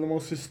 one of the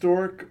most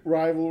historic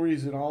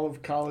rivalries in all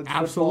of college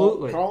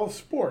Absolutely. football, college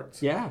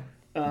sports. Yeah.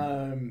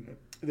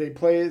 They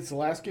play, it's the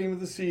last game of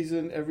the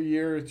season every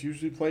year. It's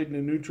usually played in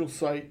a neutral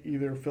site,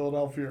 either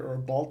Philadelphia or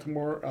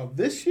Baltimore.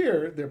 This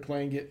year, they're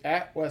playing it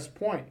at West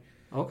Point.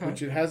 Okay.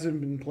 Which it hasn't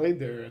been played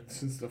there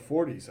since the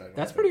 40s.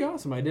 That's pretty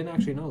awesome. I didn't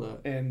actually know that.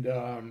 And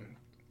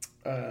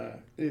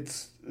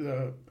it's,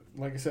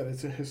 like I said,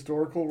 it's a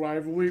historical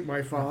rivalry.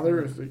 My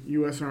father is a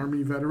U.S.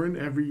 Army veteran.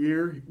 Every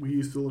year, we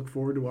used to look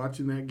forward to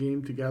watching that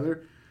game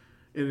together.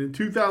 And in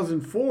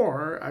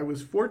 2004, I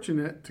was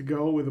fortunate to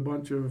go with a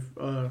bunch of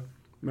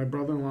my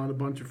brother-in-law and a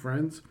bunch of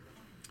friends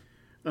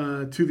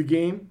to the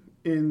game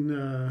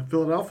in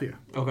Philadelphia.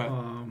 Okay.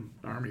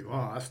 Army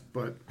lost,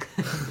 but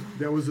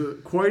that was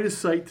quite a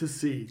sight to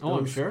see. Oh,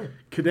 I'm sure.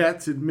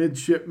 Cadets and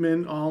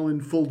midshipmen all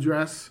in full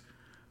dress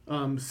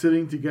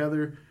sitting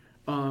together.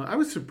 I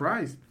was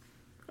surprised.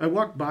 I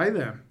walked by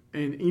them,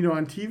 and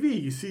on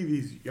TV you see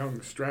these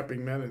young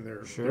strapping men in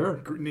their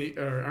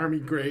Army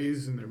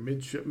grays and their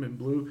midshipman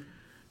blue.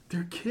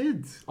 They're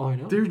kids. Oh, I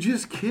know. They're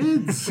just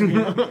kids.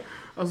 I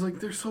was like,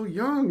 they're so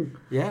young.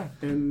 Yeah.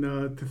 And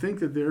to think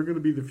that they're going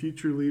to be the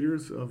future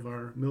leaders of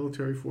our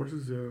military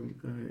forces,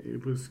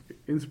 it was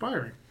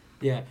inspiring.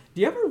 Yeah.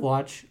 Do you ever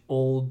watch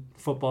old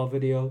football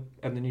video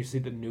and then you see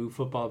the new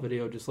football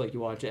video just like you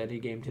watch any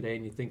game today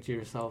and you think to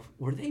yourself,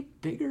 were they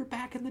bigger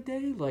back in the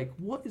day? Like,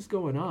 what is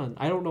going on?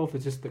 I don't know if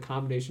it's just the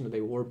combination of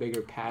they wore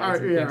bigger pads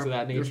and things of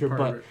that nature,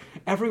 but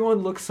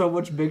everyone looks so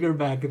much bigger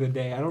back in the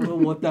day. I don't know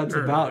what that's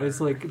about.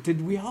 It's like,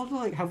 have we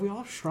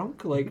all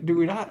shrunk? Like,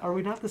 are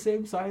we not the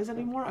same size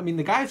anymore? I mean,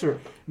 the guys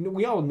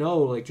we all know,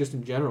 like, just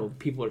in general,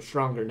 people are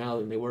stronger now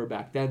than they were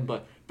back then,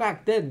 but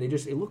back then,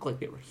 it looked like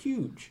they were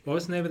huge. What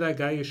was the name of that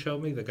guy you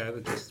showed me? The guy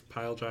that just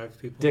pile drives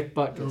people? Dick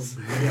Butkus.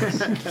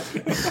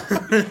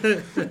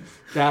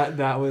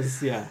 That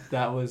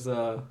was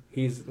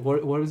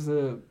what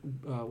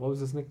was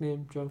his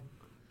nickname, Joe?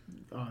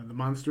 The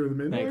Monster of the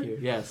Midnight? Thank you.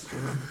 Yes.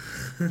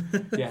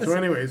 Yes. So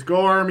anyways,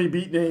 go Army,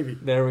 beat Navy.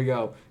 There we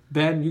go.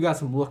 Ben, you got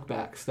some look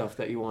back stuff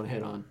that you want to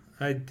hit on.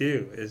 I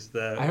do.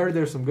 I heard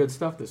there's some good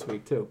stuff this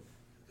week too.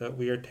 That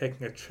we are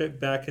taking a trip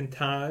back in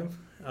time.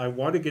 I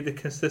want to get a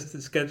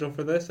consistent schedule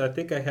for this. I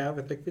think I have.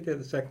 I think we did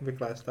the second week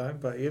last time.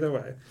 But either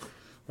way,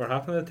 we're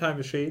hopping in the time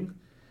machine.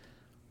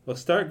 We'll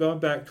start going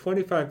back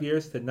 25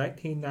 years to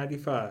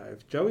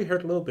 1995. Joey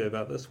heard a little bit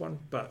about this one,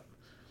 but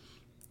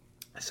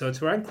so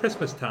it's around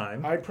Christmas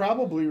time. I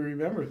probably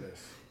remember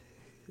this.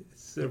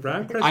 It's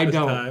around Christmas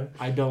time.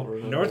 I don't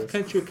remember. North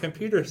Country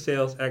computer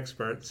sales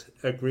experts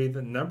agree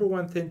the number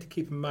one thing to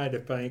keep in mind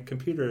if buying a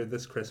computer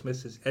this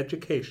Christmas is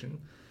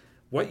education.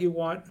 What you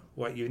want,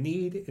 what you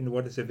need, and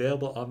what is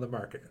available on the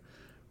market.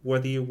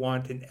 Whether you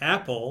want an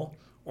Apple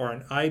or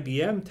an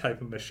IBM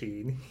type of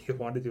machine, you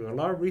want to do a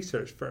lot of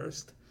research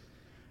first.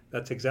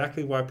 That's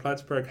exactly why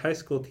Plattsburgh High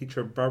School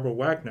teacher Barbara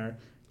Wagner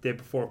did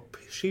before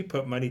she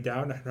put money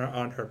down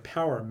on her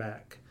Power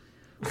Mac.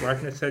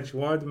 Wagner said she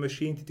wanted the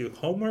machine to do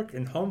homework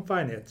and home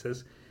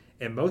finances,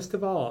 and most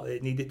of all,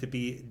 it needed to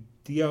be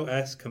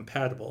DOS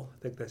compatible. I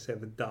think they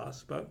said the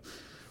DOS,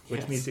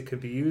 which means it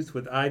could be used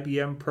with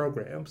IBM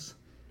programs.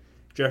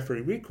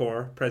 Jeffrey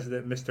Recor,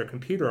 president of Mr.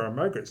 Computer on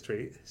Margaret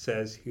Street,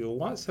 says you'll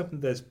want something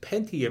that's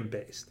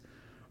Pentium-based,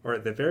 or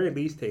at the very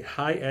least a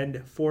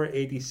high-end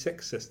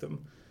 486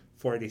 system.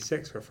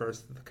 486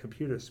 refers to the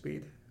computer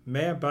speed.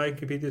 Man, buying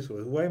computers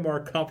was way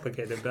more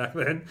complicated back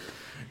then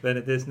than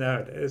it is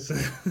nowadays.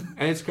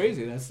 And it's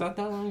crazy. That's not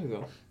that long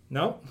ago.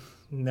 No.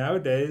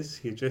 Nowadays,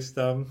 you just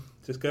go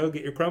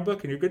get your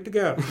Chromebook and you're good to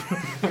go.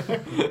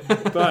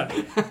 But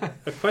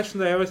a question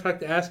that I always like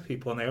to ask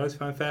people, and I always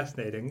find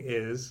fascinating,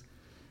 is,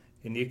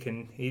 and you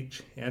can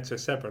each answer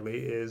separately,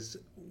 is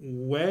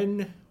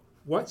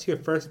what's your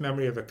first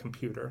memory of a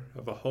computer,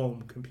 of a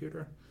home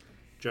computer?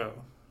 Joe?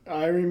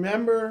 I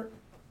remember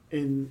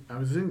I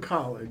was in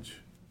college,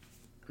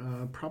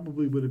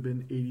 probably would have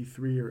been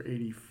 83 or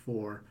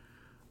 84.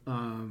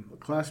 A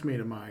classmate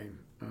of mine,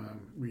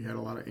 we had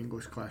a lot of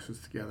English classes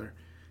together.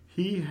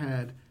 He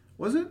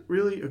wasn't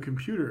really a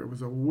computer, it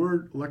was a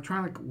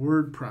electronic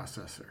word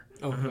processor.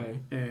 Okay.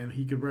 And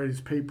he could write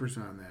his papers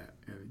on that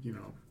and,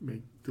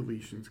 make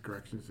deletions,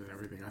 corrections, and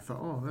everything. I thought,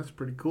 oh, that's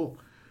pretty cool.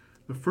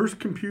 The first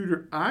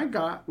computer I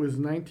got was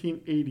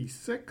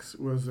 1986,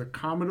 was a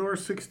Commodore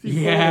 64.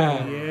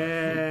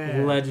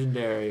 Yeah.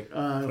 Legendary.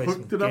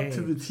 Hooked it up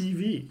to the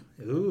TV.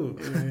 Ooh.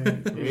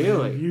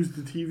 Really? And used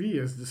the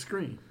TV as the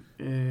screen.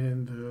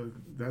 And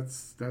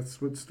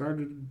that's what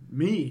started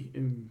me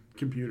in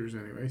computers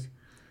anyways.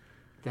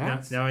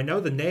 Now I know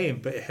the name,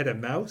 but it had a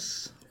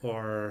mouse,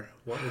 or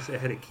what was it?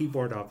 It had a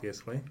keyboard,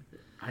 obviously.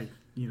 I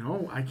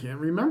can't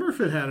remember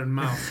if it had a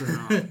mouse or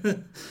not.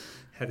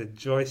 Had a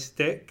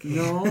joystick.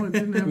 No, it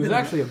didn't have. It was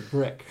actually a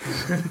brick.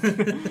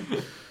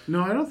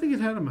 No, I don't think it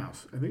had a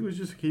mouse. I think it was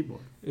just a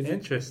keyboard.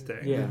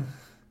 Interesting. Yeah.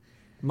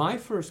 My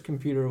first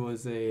computer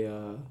was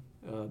a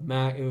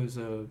Mac. It was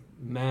a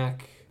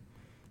Mac.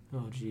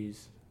 Oh,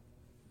 geez.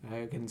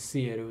 I can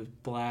see it. It was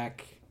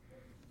black.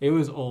 It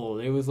was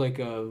old. It was like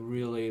a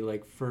really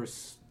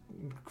first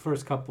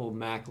couple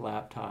Mac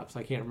laptops.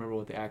 I can't remember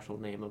what the actual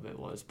name of it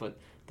was, but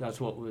that's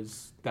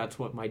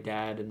what my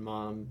dad and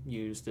mom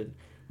used, and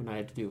when I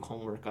had to do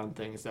homework on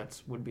things,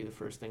 would be the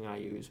first thing I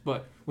used.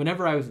 But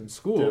whenever I was in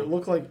school, did it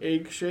look like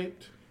egg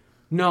shaped?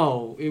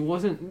 No, it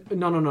wasn't.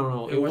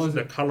 No. It wasn't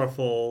a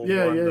colorful.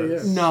 Yeah.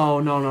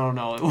 No.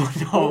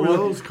 What were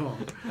those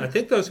called? I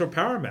think those were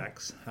Power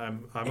Macs.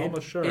 I'm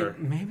almost sure.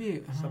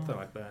 Maybe something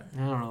like that. I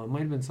don't know. It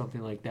might have been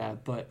something like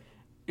that. But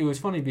it was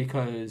funny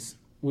because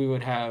we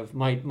would have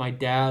my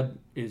dad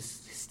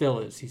still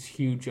is. He's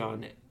huge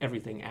on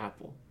everything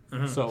Apple.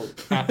 Mm-hmm. So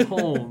at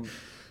home,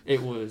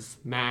 it was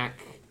Mac,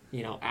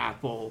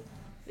 Apple,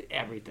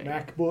 everything.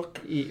 MacBook.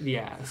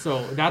 Yeah,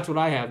 so that's what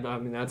I have. I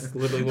mean, that's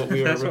literally what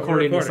we are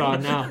recording this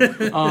on now.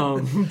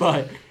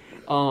 But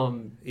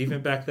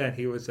Even back then,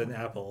 he was an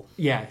Apple.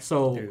 Yeah.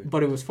 So, Dude.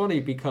 but it was funny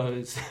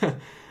because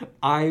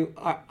I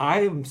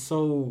am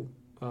so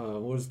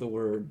what is the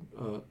word?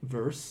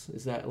 Verse?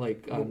 Is that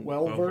like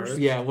well versed?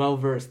 yeah, well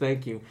versed.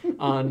 Thank you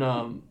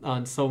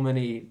on so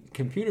many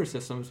computer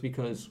systems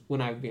because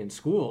when I would be in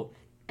school,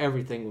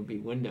 everything would be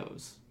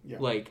Windows. Yeah.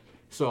 Like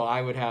so,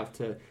 I would have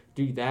to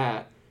do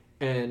that,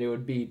 and it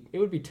would be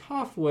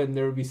tough when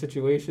there would be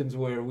situations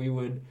where we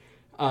would.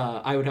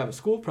 I would have a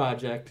school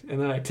project, and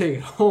then I'd take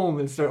it home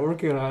and start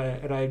working on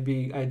it, and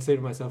I'd say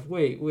to myself,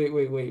 wait,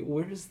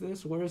 where is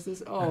this? Where is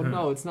this? Oh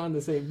no, it's not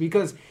the same.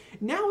 Because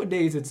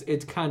nowadays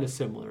it's kind of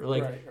similar.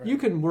 Like Right. you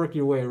can work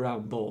your way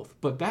around both,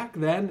 but back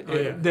then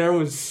yeah. there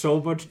was so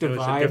much It was a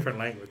divide. different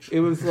language. It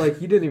was like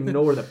you didn't even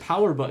know where the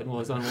power button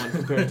was on one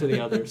compared to the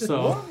other.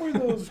 So What were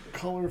those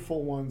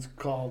colorful ones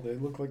called? They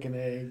look like an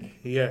egg.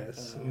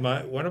 Yes,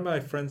 one of my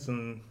friends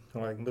in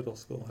like middle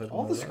school had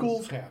All one the of those.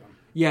 schools had them.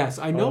 yes,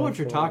 I know what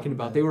you're Colorful, talking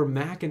about. They were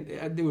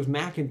it was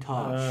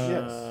Macintosh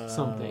Yes.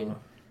 something.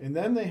 And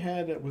then they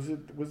had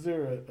was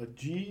there a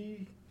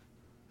G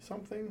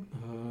something?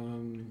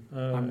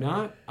 I'm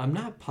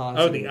not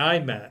positive. Oh, the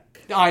iMac.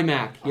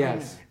 iMac,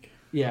 yes. iMac.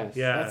 Yes.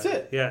 Yeah, That's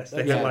it. Yes, they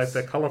That's had it. like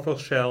the colorful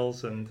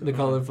shells and The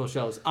colorful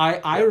shells.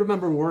 I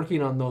remember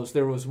working on those.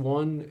 There was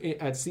one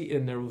at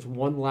Seton. There was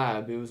one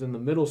lab. It was in the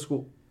middle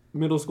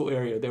school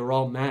area. They were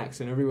all Macs,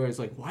 and everybody's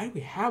like, "Why do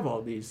we have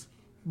all these?"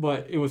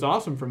 But it was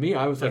awesome for me.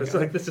 I was I like, was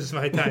like, this is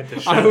my time to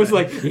shine. I was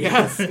like,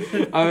 yes.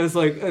 I was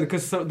like,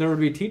 because there would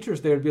be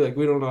teachers. They would be like,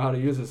 "We don't know how to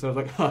use this." So I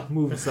was like, huh,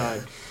 "Move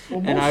aside." Well,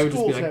 most And I would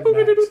just be schools like,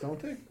 have Macs, don't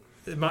they?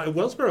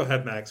 Wellsboro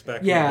had Macs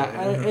back yeah.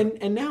 in the day.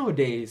 And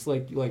nowadays,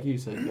 like you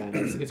said, yeah,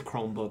 it's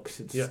Chromebooks,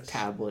 it's Yes.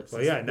 tablets.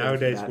 Well, it's yeah, things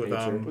nowadays of that with,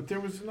 nature. But there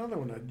was another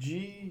one, a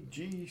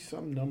G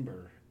some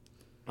number.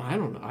 I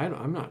don't know.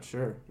 I'm not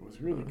sure. It was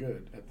really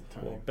good at the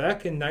time. Well,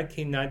 back in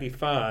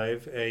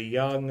 1995, a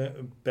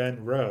young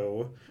Ben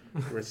Rowe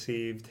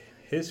received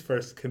his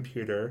first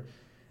computer,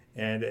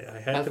 and I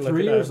had At to look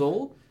 3 it years up.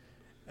 old?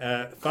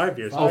 5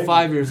 years Oh, old.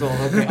 5 years old.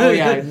 Okay. Oh,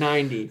 yeah,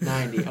 90.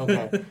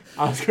 Okay.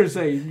 I was going to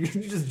say, you're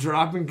just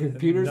dropping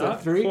computers Not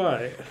at 3?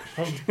 quite.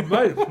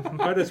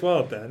 Might as well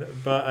have been.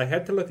 But I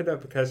had to look it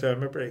up because I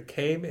remember it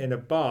came in a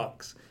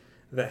box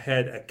that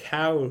had a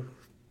cow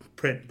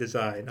print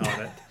design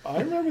on it.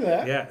 I remember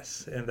that.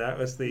 Yes, and that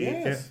was the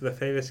Yes. the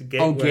famous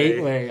Gateway. Oh,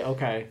 Gateway.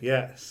 Okay.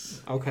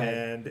 Yes.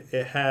 Okay. And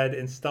it had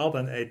installed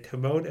on a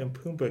Timon and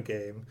Pumbaa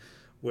game,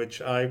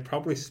 which I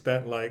probably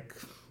spent like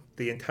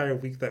the entire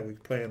week that we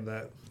playing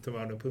that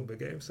Timon and Pumbaa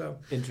game. So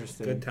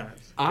Interesting. good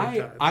times.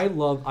 I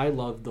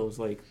love those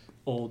like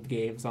old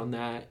games on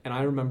that, and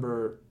I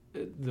remember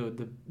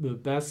the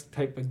best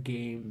type of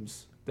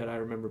games that I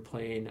remember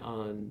playing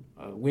on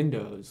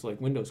Windows,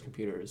 like Windows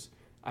computers.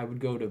 I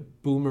would go to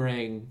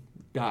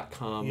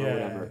boomerang.com or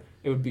whatever.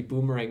 It would be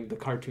Boomerang, the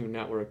Cartoon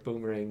Network,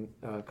 Boomerang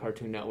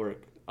Cartoon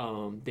Network.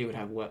 They would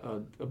have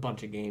a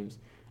bunch of games.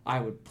 I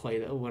would play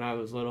that when I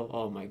was little.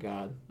 Oh my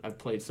god, I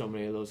played so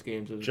many of those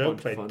games. It was a Joe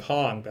bunch played of fun.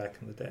 Pong back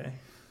in the day.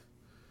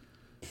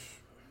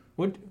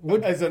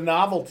 What? As a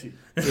novelty.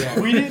 Yeah.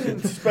 We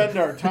didn't spend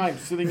our time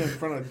sitting in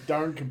front of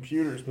darn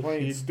computers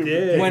playing You stupid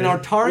did. games. When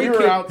Atari we were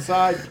came,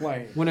 outside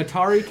playing. when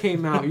Atari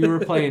came out, you were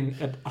playing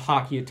a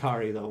hockey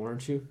Atari though,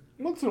 weren't you?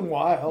 Once in a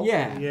while.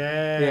 Yeah.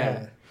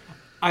 Yeah.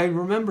 I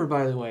remember,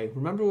 by the way,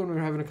 when we were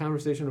having a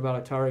conversation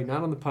about Atari,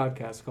 not on the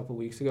podcast a couple of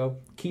weeks ago,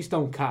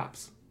 Keystone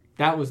Cops.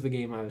 That was the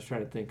game I was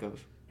trying to think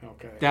of.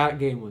 Okay. That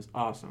game was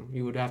awesome.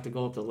 You would have to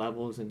go up the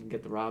levels and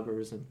get the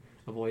robbers and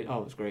avoid. Oh,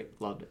 it was great.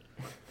 Loved it.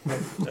 So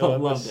at the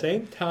Loved it.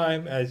 same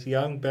time as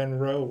young Ben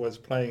Rowe was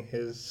playing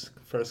his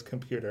first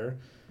computer,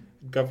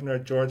 Governor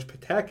George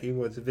Pataki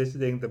was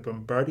visiting the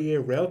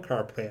Bombardier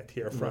railcar plant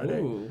here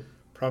Friday, Ooh.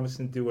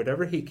 promising to do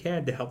whatever he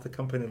can to help the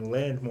company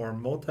land more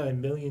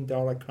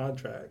multi-million-dollar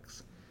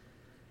contracts.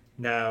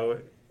 Now,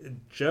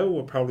 Joe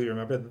will probably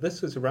remember that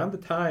this was around the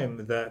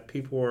time that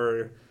people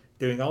were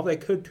doing all they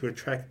could to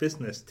attract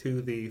business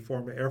to the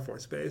former Air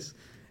Force Base.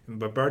 And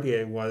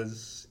Bombardier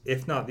was,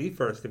 if not the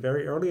first, a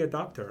very early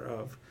adopter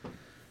of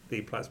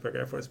the Plattsburgh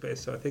Air Force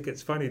Base. So I think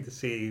it's funny to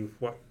see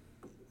what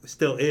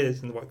still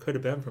is and what could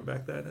have been from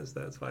back then. Is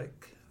that's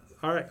like,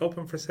 all right,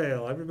 open for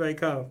sale, everybody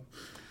come.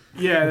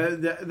 Yeah,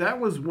 that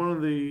was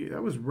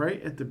that was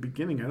right at the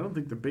beginning. I don't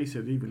think the base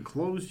had even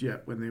closed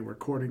yet when they were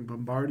courting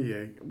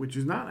Bombardier, which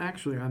is not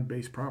actually on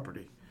base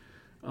property.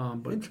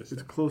 But Interesting.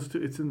 it's close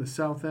to, it's in the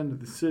south end of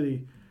the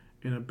city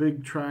in a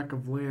big tract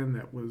of land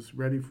that was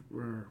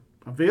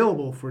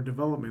available for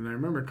development. I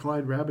remember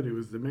Clyde Rabidou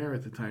was the mayor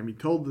at the time. He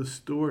told this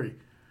story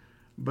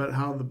about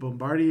how the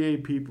Bombardier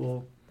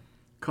people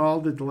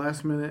called at the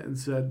last minute and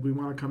said, we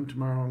want to come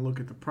tomorrow and look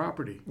at the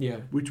property. Yeah.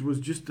 Which was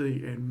just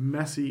a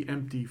messy,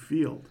 empty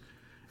field.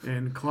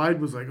 And Clyde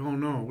was like, oh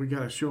no, we got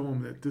to show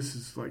them that this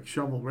is like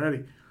shovel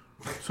ready.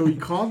 So he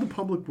called the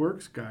public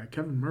works guy,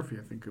 Kevin Murphy,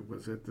 I think it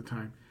was at the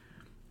time,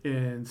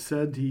 and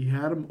said he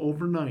had him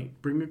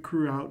overnight bring a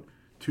crew out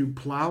to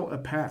plow a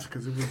path,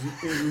 because it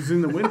was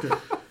in the winter,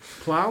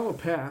 plow a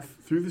path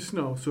through the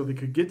snow so they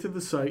could get to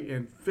the site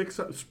and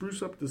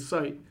spruce up the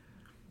site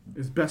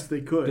as best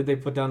they could. Did they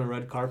put down a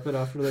red carpet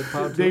after they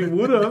plowed? They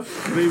would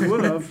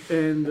have.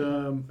 And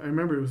I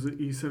remember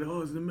he said,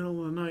 "Oh, it's the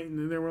middle of the night,"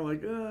 and they were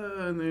like,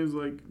 and they was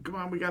like, "Come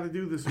on, we got to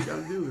do this. We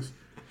got to do this."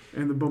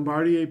 And the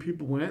Bombardier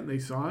people went and they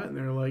saw it and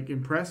they're like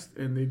impressed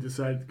and they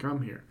decided to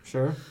come here.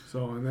 Sure.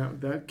 So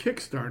and that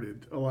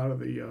kick-started a lot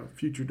of the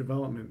future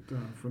development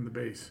from the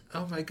base.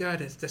 Oh my God,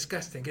 it's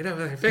disgusting! Get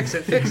over there, fix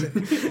it, fix it.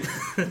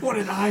 What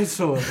an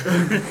eyesore.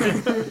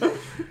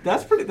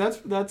 That's pretty. That's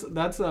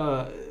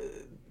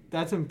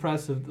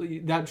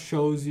impressive. That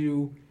shows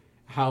you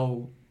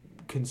how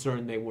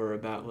concerned they were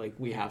about, like,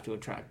 we have to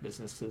attract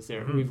businesses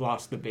there. Mm-hmm. We've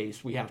lost the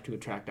base. We have to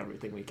attract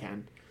everything we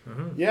can.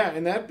 Mm-hmm. Yeah,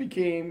 and that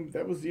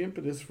was the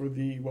impetus for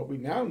what we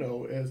now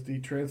know as the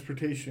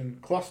transportation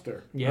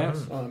cluster.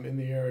 Yes. In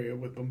the area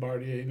with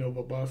Bombardier,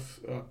 Nova Bus,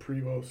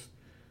 Prevost,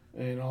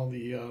 and all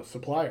the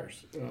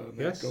suppliers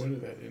that go into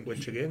that industry.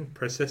 Which again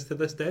persists to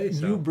this day.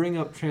 So. You bring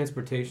up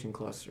transportation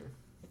cluster.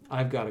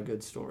 I've got a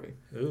good story.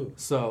 Ooh.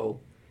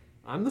 So,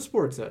 I'm the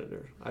sports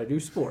editor. I do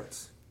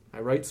sports. I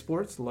write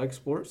sports, like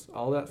sports,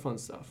 all that fun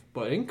stuff.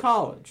 But in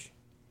college,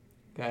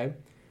 okay,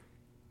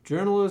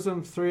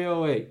 journalism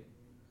 308,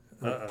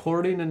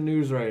 reporting and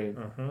news writing,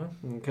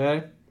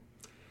 okay?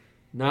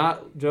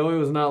 Joey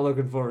was not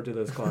looking forward to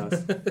this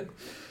class.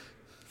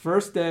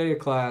 First day of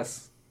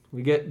class,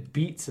 we get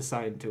beats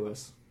assigned to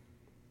us.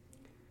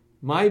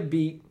 My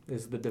beat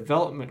is the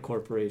Development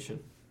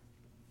Corporation.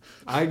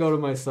 I go to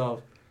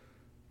myself,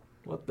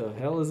 what the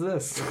hell is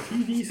this?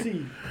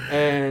 TDC.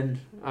 And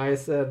I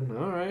said,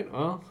 all right,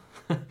 well,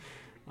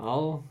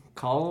 I'll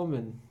call them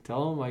and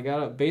tell them I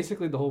got it.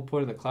 Basically, the whole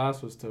point of the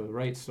class was to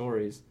write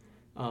stories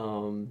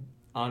on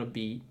a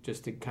beat,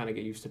 just to kind of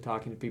get used to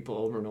talking to people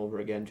over and over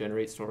again,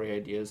 generate story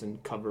ideas,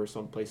 and cover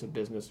some place of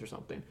business or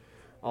something.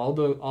 All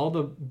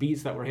the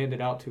beats that were handed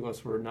out to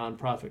us were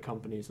nonprofit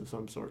companies of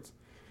some sorts.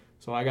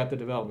 So I got the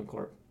Development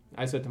Corp.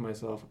 I said to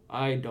myself,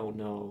 I don't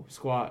know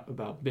squat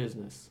about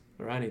business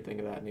or anything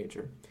of that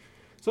nature.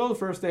 So the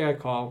first day I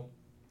call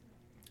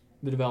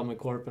the Development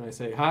Corp and I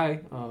say,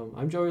 hi,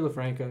 I'm Joey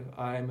LaFranca.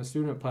 I'm a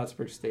student at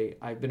Plattsburgh State.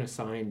 I've been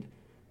assigned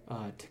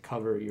to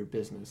cover your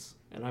business.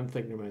 And I'm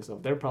thinking to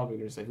myself, they're probably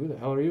going to say, who the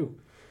hell are you?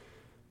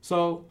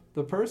 So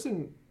the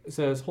person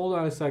says, hold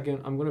on a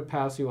second, I'm going to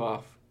pass you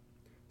off.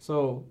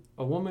 So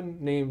a woman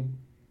named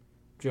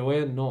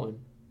Joanne Knowlton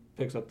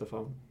picks up the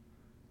phone.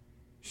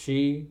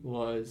 She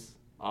was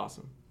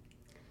awesome.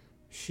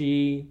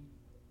 She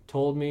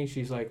told me,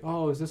 she's like,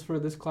 oh, is this for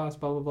this class,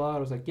 blah, blah, blah. I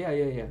was like,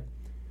 yeah.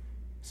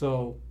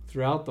 So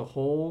throughout the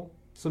whole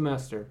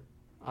semester,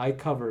 I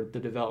covered the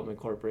Development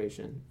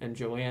Corporation, and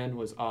Joanne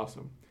was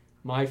awesome.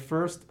 My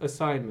first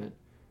assignment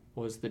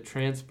was the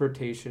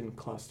Transportation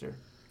Cluster.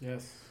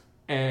 Yes.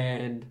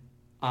 And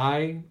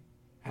I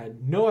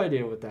had no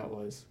idea what that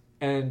was.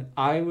 And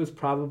I was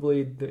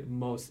probably the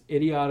most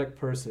idiotic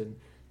person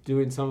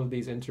doing some of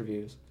these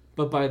interviews.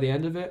 But by the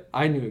end of it,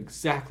 I knew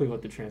exactly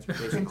what the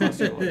Transportation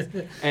Cluster was.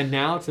 And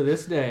now, to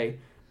this day,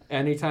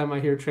 anytime I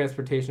hear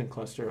Transportation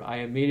Cluster, I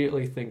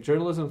immediately think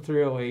Journalism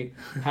 308,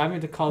 having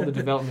to call the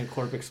Development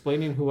Corp,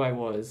 explaining who I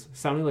was,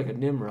 sounding like a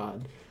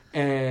Nimrod,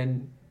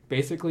 and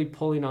basically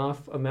pulling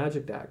off a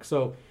magic act.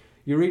 So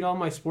you read all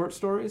my sports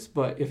stories,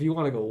 but if you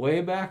want to go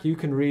way back, you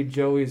can read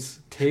Joey's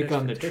take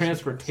on the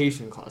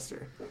Transportation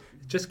Cluster.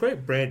 Just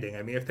great branding.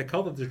 I mean, if they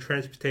call it the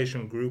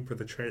Transportation Group or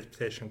the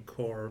Transportation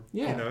Corps,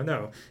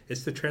 no,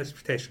 it's the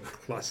Transportation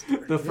Cluster.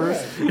 The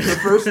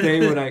first day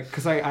when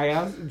because I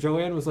asked,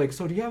 Joanne was like,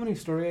 so do you have any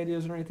story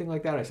ideas or anything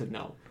like that? I said,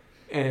 no.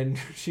 And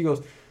she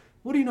goes,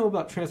 what do you know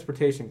about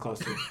Transportation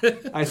Cluster?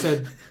 I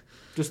said,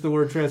 just the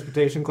word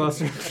Transportation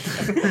Cluster.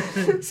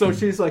 So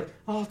she's like,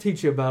 I'll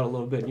teach you about it a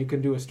little bit. You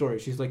can do a story.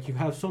 She's like, you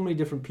have so many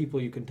different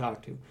people you can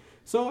talk to.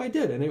 So I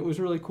did, and it was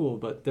really cool.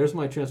 But there's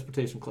my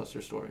Transportation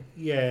Cluster story.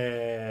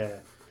 Yeah.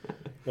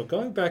 Well,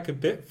 going back a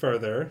bit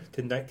further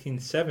to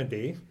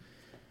 1970,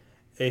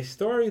 a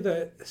story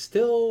that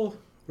still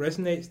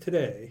resonates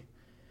today.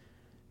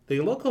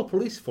 The local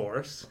police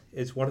force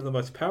is one of the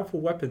most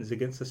powerful weapons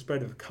against the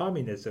spread of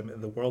communism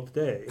in the world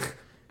today,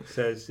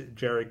 says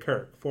Jerry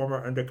Kirk,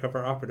 former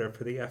undercover operative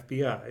for the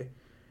FBI.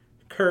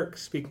 Kirk,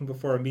 speaking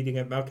before a meeting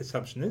at Mount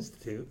Assumption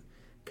Institute,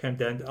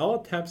 condemned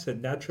all attempts at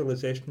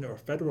naturalization or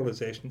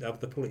federalization of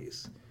the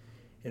police.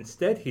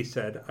 Instead, he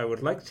said, I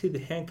would like to see the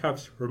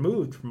handcuffs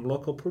removed from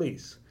local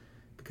police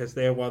because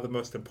they are one of the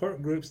most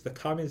important groups the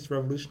communist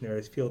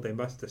revolutionaries feel they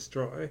must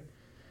destroy.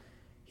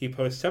 He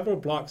posed several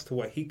blocks to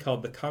what he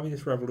called the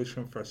Communist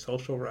Revolution for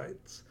Social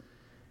Rights.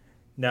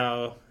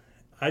 Now,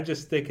 I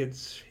just think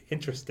it's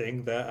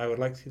interesting that I would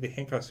like to see the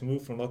handcuffs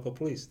removed from local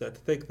police. That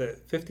to think that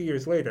 50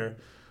 years later,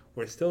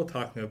 we're still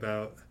talking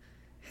about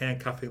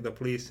handcuffing the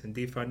police and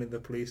defunding the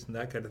police and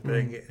that kind of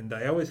thing. And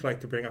I always like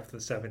to bring up the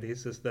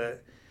 70s is that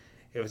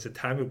it was a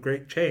time of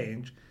great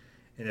change.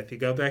 And if you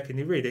go back and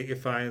you read it, you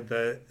find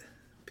that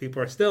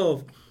people are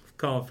still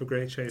calling for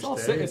great change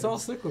today. It's all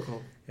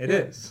cyclical. It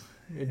is.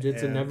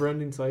 It's a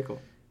never-ending cycle.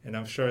 And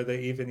I'm sure that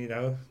even,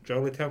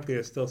 Joe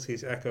LaTemplia still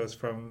sees echoes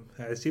from,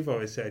 as you've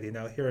always said,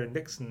 hearing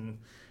Nixon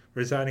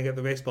resigning at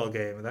the baseball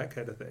game and that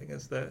kind of thing.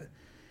 Is that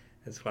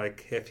It's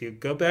like if you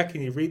go back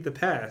and you read the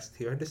past,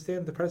 you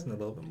understand the present a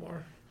little bit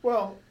more.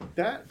 Well,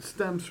 that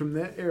stems from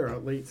that era,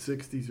 late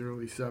 60s,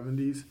 early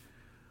 70s,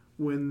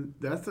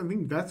 I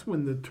think that's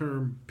when the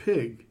term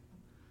pig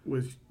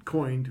was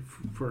coined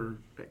for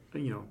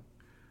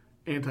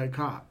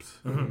anti-cops.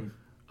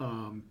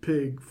 Mm-hmm.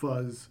 Pig,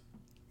 fuzz,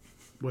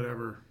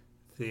 whatever.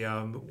 The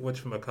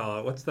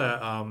whatchamacallit, what's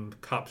that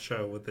cop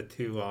show with the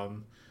two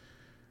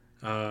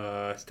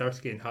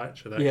Starsky and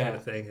Hutch or that kind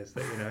of thing, is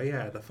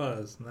that the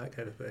fuzz and that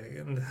kind of thing,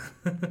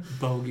 and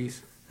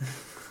bogeys.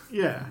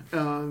 Yeah.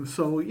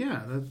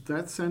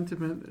 That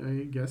sentiment,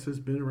 I guess, has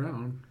been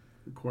around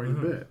quite a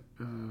bit.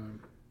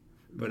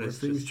 But more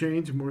things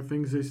change, and more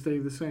things they stay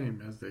the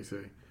same, as they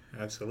say.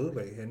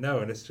 Absolutely. And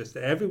it's just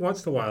every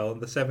once in a while in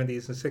the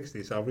 70s and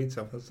 60s, I'll read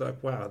something that's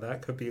like, wow,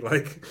 that could be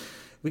like,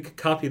 we could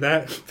copy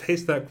that,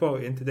 paste that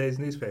quote in today's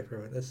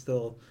newspaper, and it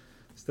still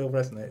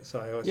resonates. So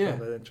I always found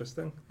that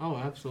interesting. Oh,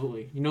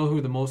 absolutely. You know who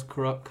the most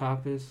corrupt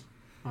cop is?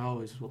 I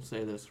always will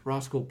say this.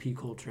 Roscoe P.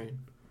 Coltrane.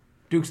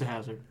 Dukes of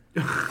Hazzard.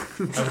 I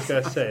was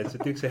going to say, it's a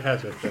Dukes of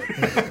Hazzard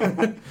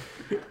thing.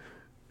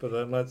 But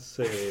then let's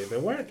see. There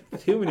weren't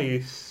too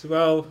many.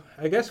 Well,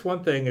 I guess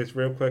one thing is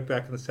real quick.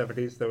 Back in the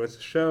 70s, there was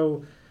a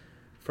show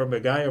from a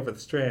guy over the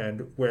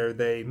Strand where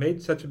they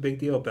made such a big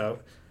deal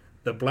about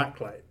the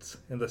black lights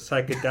and the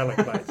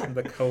psychedelic lights and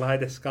the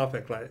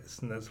kaleidoscopic lights,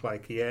 and it's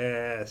like,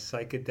 yeah,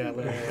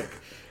 psychedelic.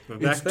 But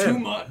back it's then, too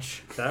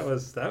much. That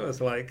was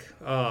like,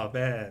 oh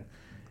man.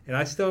 And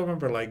I still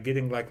remember like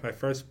getting like my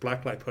first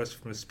blacklight poster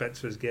from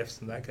Spencer's Gifts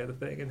and that kind of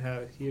thing, and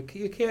how you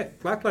can't,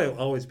 blacklight will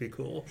always be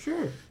cool.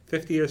 Sure.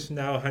 50 years from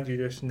now, 100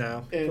 years from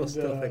now, people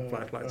still think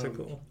blacklights are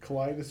cool.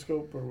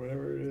 Kaleidoscope or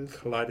whatever it is.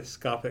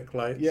 Kaleidoscopic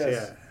lights.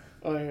 Yes. Yeah.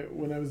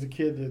 When I was a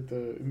kid at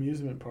the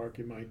amusement park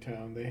in my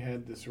town, they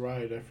had this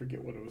ride. I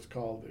forget what it was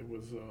called. It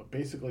was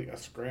basically a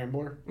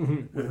scrambler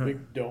with a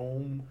big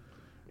dome,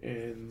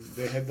 and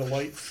they had the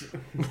lights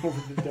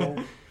over the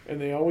dome,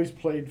 and they always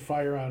played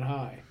Fire on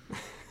High.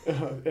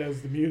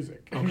 As the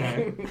music,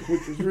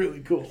 which is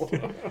really cool.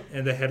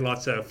 And they had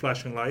lots of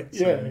flashing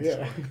lights. Yeah.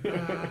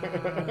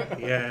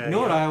 You know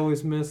what I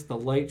always miss? The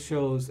light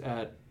shows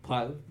at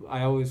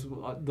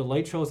the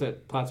light shows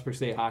at Plattsburgh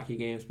State hockey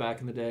games back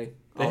in the day.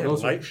 They had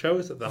light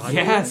shows at the hockey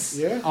games?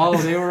 Yeah. Oh,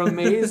 they were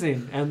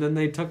amazing. And then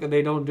they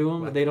don't do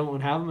them. They don't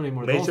have them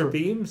anymore. Laser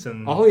beams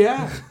and. Oh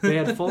yeah, they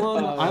had full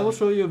on. I will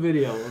show you a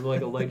video of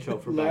like a light show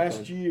for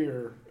last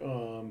year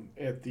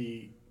at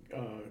the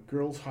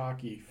girls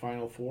hockey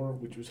Final Four,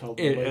 which was held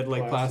at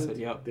Lake Placid.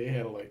 Yep, they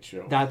had a light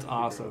show. That's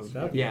awesome.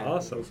 That'd be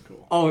awesome. That was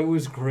cool. Oh, it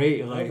was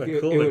great. Like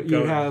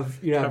you'd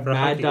have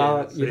Mad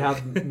Dog. You'd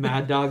have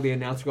Mad Dog, the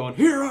announcer, going,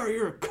 "Here are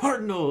your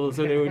Cardinals,"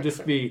 and it would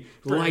just be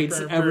lights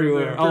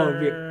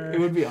everywhere. It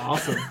would be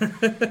awesome.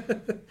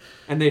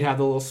 And they'd have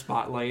the little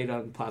spotlight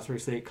on Plattsburgh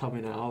State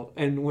coming out.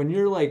 And when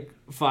you're like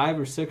 5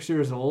 or 6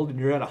 years old and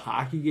you're at a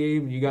hockey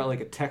game and you got like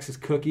a Texas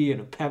cookie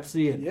and a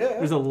Pepsi and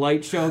there's a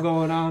light show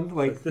going on,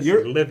 like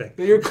you're living.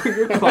 You're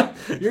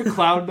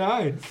cloud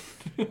nine.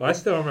 Well, I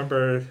still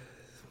remember.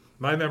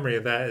 My memory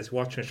of that is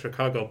watching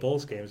Chicago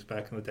Bulls games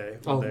back in the day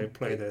when they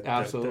played it.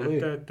 Absolutely.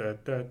 And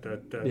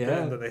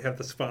then they have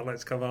the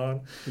spotlights come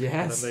on.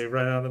 Yes. And then they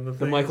run out of the thing.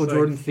 The Michael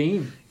Jordan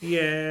theme.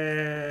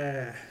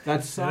 Yeah.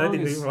 That song I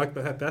didn't even like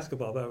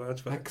basketball that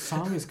much. That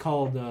song is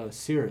called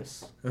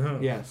Cirrus.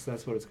 Yes,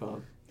 that's what it's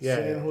called. Yeah.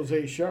 San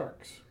Jose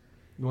Sharks.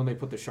 When they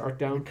put the shark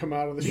down, come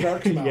out of the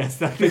shark's mouth. Yes,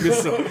 that thing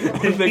is so.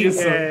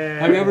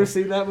 Have you ever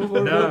seen that before?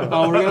 No.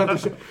 Oh, we're gonna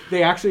have to.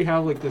 They actually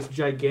have like this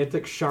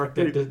gigantic shark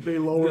that they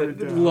lower it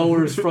down.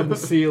 Lowers from the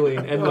ceiling,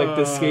 and like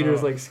the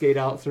skaters like skate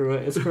out through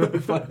it. It's really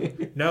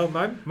funny. No,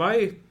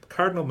 my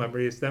Cardinal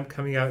memory is them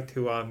coming out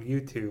to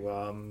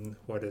U2.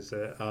 What is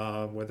it?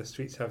 Where the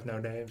streets have no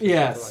names.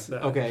 Yes. Like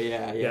that. Okay.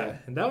 Yeah.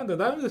 And that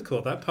one was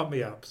cool. That pumped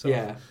me up.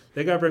 So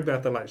they gotta bring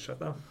back the light show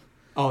though.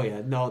 Oh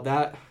yeah. No,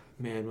 that.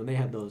 Man, when they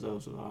had those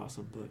was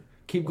awesome. But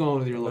keep going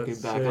with your looking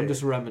back. I'm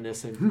just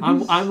reminiscing.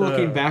 I'm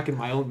looking back in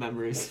my own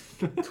memories.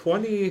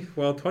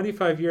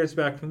 25 years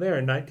back from there,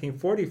 in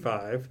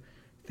 1945,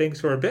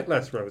 things were a bit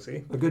less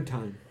rosy. A good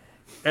time.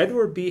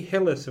 Edward B.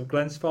 Hillis of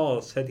Glens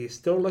Falls said he's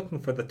still looking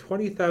for the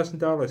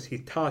 $20,000 he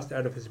tossed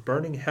out of his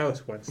burning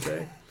house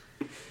Wednesday.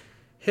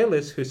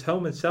 Hillis, whose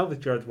home and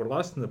salvage yards were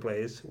lost in the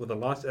blaze, with a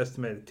loss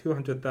estimated at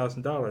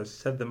 $200,000,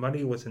 said the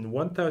money was in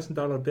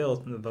 $1,000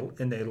 bills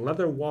in a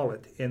leather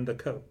wallet in the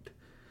coat.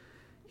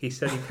 He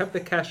said he kept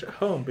the cash at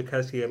home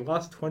because he had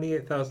lost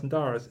 $28,000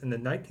 in the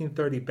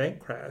 1930 bank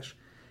crash,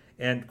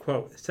 and,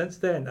 quote, "Since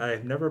then I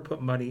have never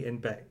put money in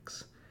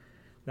banks."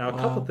 Now, a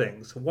couple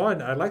things.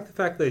 One, I like the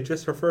fact they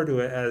just refer to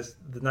it as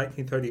the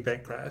 1930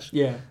 bank crash.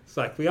 Yeah. It's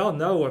like, we all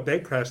know what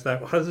bank crash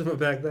that was, but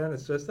back then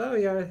it's just, back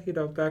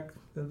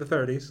in the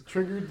 30s.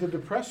 Triggered the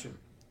Depression.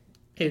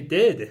 It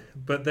did.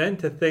 But then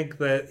to think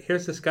that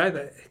here's this guy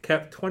that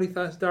kept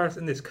 $20,000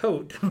 in his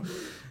coat.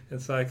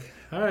 It's like,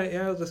 all right,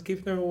 I'll just keep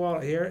it in my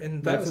wallet here.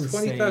 And that was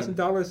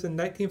 $20,000 in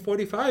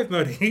 1945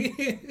 money.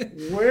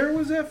 Where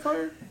was that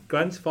fire?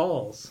 Glens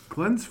Falls.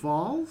 Glens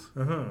Falls?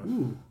 Uh-huh.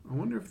 Ooh, I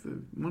wonder if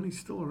the money's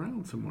still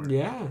around somewhere.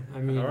 Yeah, I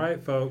mean, All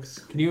right, folks.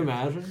 can you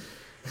imagine?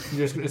 You're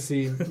just gonna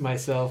see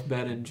myself,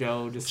 Ben, and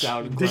Joe just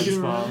out in Glens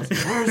Digging Falls.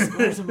 around.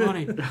 Where's the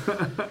money?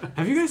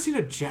 Have you guys seen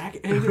a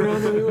jacket hanging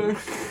around anywhere?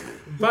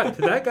 But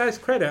to that guy's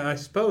credit, I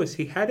suppose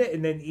he had it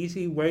in an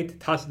easy way to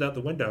toss it out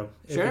the window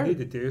if Sure. he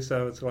needed to.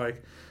 So it's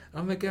like,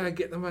 oh my God,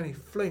 get the money,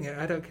 fling it.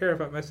 I don't care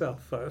about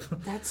myself.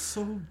 That's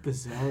so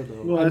bizarre,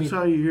 though. Well, I that's mean,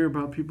 how you hear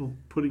about people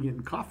putting it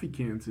in coffee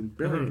cans and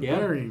burying, Yeah.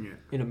 burying it.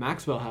 in a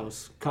Maxwell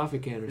House coffee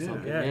can or Yeah.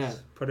 something.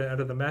 Yes, put it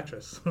under the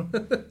mattress.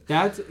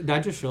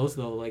 That just shows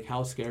though, like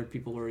how scared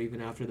people were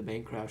even after the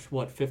bank crash.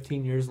 What,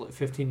 15 years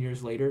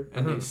later,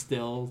 and they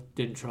still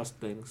didn't trust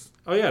things.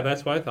 Oh yeah,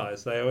 that's what I thought.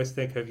 Is I always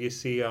think of, you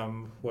see,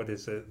 what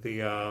is it?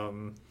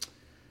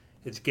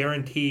 It's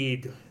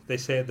guaranteed. They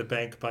say at the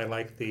bank by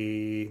like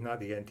not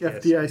the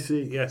NTS.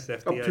 FDIC. Yes, Up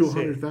FDIC. to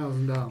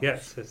 $100,000.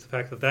 Yes, it's the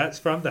fact that that's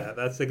from that.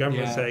 That's the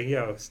government Yeah. saying,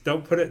 "Yo,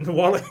 don't put it in the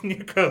wallet in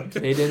your coat.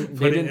 They didn't.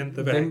 Put it in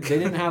the bank." They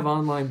didn't have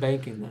online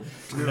banking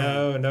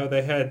then. No,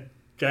 they had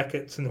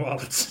jackets and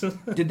wallets.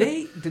 Did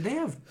they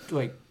have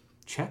like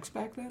checks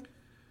back then?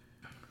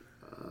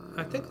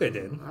 I think they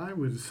did. I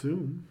would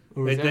assume.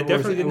 Or They was that- or was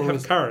definitely it- didn't or have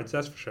was- cards,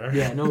 that's for sure.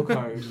 Yeah, no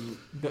cards.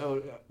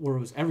 Or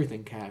was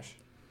everything cash?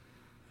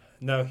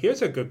 No,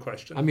 here's a good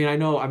question. I mean, I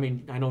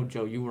know,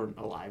 Joe, you weren't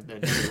alive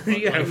then. either, but,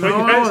 Yeah, like, No,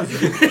 I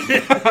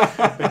wasn't.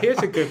 but here's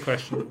a good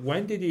question.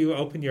 When did you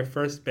open your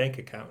first bank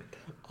account?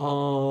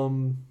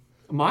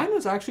 mine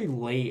was actually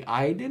late.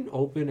 I didn't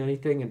open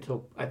anything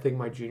until I think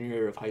my junior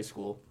year of high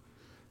school.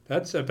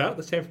 That's about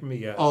the same for me,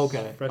 yes. Oh,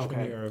 okay, Freshman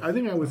okay. year of I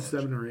think I was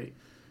 7 or 8.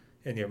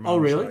 in your Oh,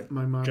 mom's really? side.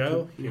 My mom. Joe,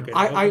 took- you yeah. can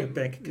I- open a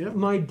bank account. Yep.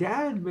 My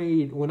dad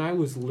made, when I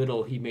was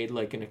little, he made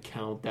like an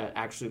account that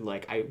actually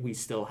like we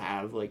still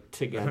have like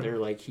together.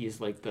 Like he's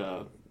like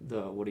the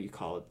what do you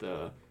call it?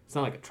 It's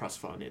not like a trust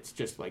fund. It's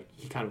just like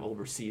he kind of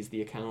oversees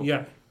the account.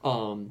 Yeah.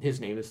 His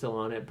name is still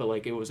on it, but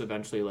like it was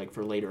eventually like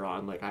for later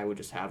on, like I would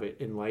just have it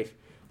in life.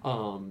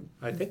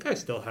 I think I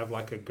still have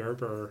like a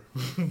Gerber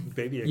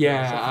baby account. or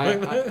Yeah,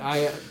 something like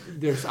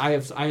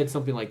that. I had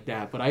something like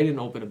that, but I didn't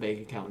open a bank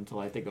account until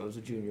I think I was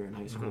a junior in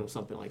high school,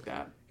 something like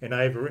that. And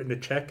I've written a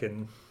check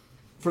and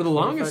For the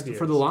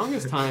 45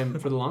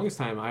 longest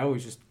time, I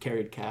always just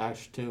carried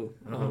cash too.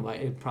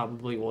 It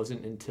probably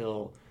wasn't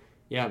until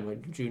my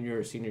junior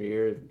or senior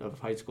year of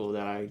high school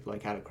that I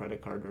like had a credit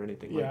card or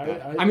anything Yeah, like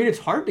that. I I mean, it's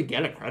hard to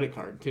get a credit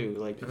card too.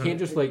 Like you can't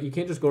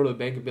just go to the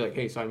bank and be like,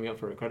 "Hey, sign me up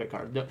for a credit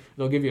card."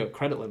 They'll give you a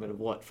credit limit of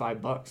what,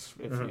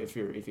 $5 if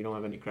you don't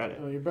have any credit.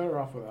 Well, you're better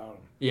off without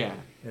them. Yeah.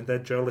 And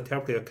then Joe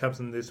Latempio comes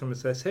in this room and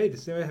says, "Hey,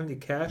 does anyone have any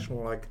cash?" And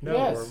we're like, "No,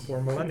 Yes. we're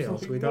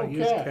millennials. We don't No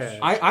use cash."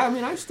 cash." I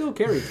mean, I still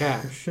carry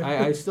cash.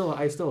 I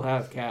still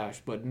have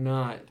cash, but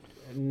not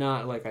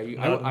like I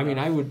mean,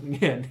 I would.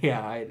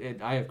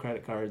 I have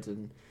credit cards,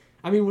 and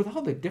I mean, with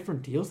all the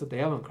different deals that they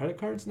have on credit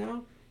cards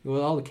now, with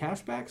all the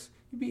cashbacks,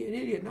 you'd be an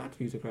idiot not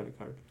to use a credit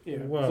card. Yeah,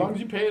 Well- as long as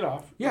you pay it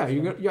off. Yeah,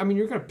 you're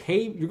gonna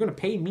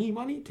pay me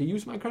money to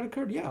use my credit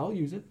card. Yeah, I'll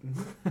use it.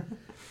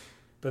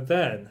 But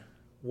then,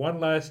 one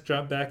last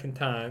jump back in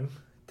time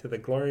to the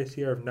glorious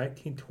year of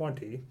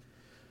 1920,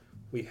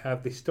 we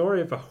have the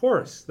story of a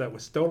horse that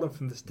was stolen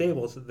from the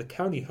stables at the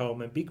county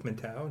home in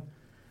Beekmantown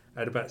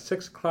at about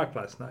 6 o'clock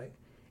last night.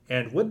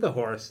 And with the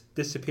horse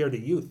disappeared a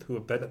youth who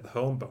had been at the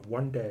home but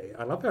one day.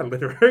 I love how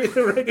literary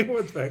the writing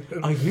was back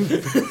then. A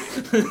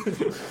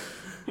youth.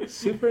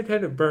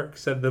 Superintendent Burke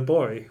said the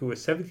boy, who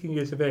was 17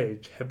 years of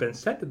age, had been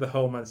sent to the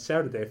home on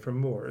Saturday from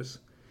Moores.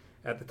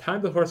 At the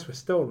time the horse was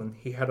stolen,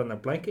 he had on a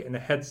blanket and a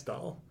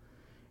headstall.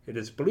 It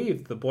is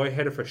believed the boy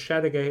headed for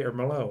Chateauguay or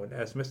Malone,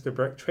 as Mr.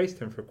 Burke traced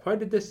him for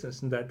quite a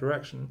distance in that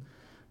direction,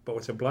 but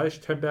was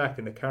obliged to turn back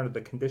on account of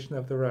the condition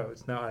of the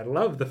roads. Now, I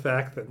love the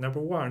fact that, number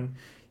one,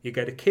 you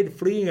got a kid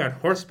fleeing on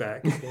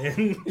horseback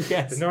in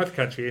Yes. the North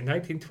Country in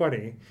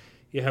 1920.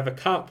 You have a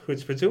cop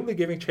who's presumably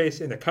giving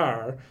chase in a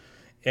car,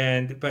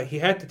 but he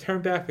had to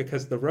turn back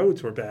because the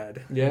roads were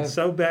bad. Yeah.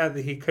 So bad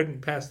that he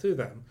couldn't pass through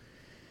them.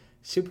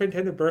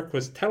 Superintendent Burke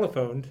has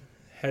telephoned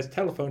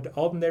to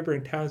all the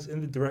neighboring towns in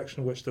the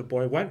direction in which the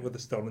boy went with the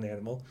stolen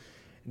animal,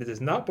 and it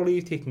is not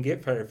believed he can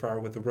get very far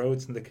with the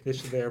roads and the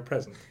condition they are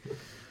present.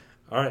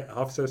 All right,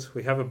 officers,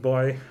 we have a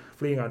boy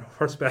fleeing on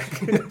horseback.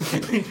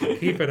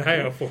 Keep an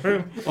eye out for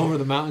him. Over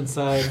the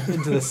mountainside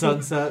into the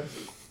sunset.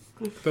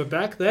 But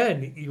back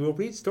then, you will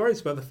read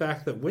stories about the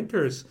fact that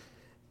winters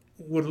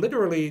would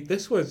literally,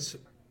 this was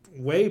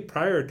way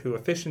prior to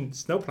efficient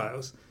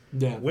snowplows,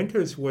 Yeah.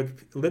 winters would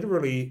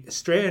literally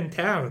strand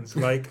towns.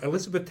 Like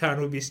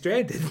Elizabethtown would be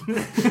stranded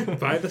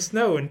by the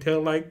snow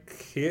until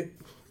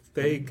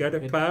they got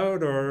it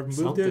plowed or moved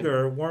Something. it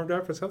or warmed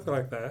up or something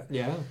like that.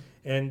 Yeah.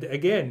 And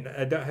again,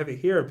 I don't have it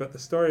here, but the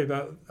story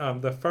about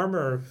the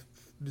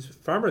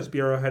Farmers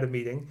Bureau had a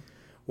meeting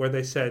where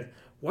they said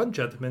one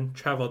gentleman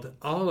traveled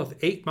all of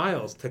 8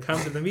 miles to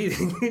come to the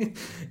meeting.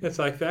 It's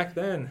like back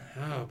then,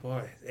 oh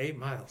boy, 8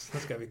 miles.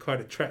 That's got to be quite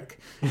a trek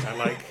at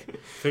like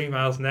 3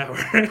 miles an hour.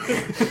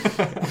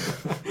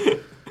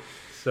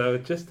 So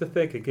just to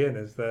think again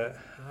is that,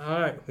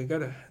 all right,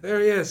 there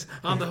he is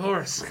on the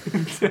horse.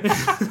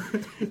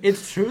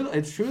 It's true.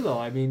 It's true, though.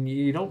 I mean,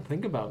 you don't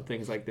think about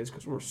things like this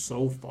because we're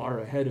so far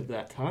ahead of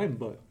that time.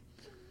 But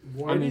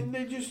Why didn't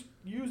they just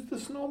use the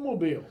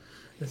snowmobile?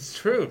 It's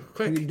true.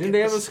 Quick, didn't they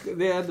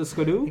had the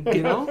skidoo?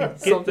 You know,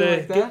 something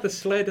like that. Get the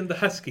sled and the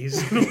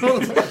Huskies.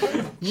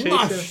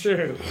 Chase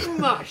them through.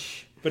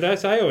 Mush. But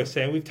as I always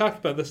say, and we've talked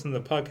about this in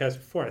the podcast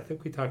before, I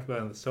think we talked about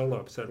it in the solo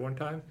episode one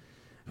time,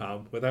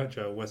 without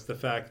Joe, was the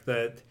fact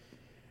that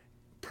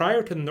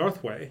prior to the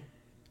Northway,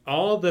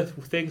 all the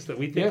things that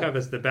we think of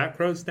as the back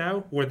roads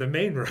now were the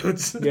main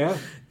roads. Yeah.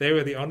 They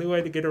were the only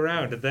way to get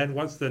around. And then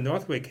once the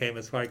Northway came,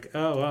 it's like,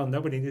 oh, well,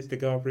 nobody needs to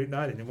go up Route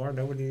 9 anymore.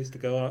 Nobody needs to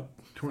go up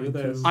through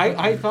this.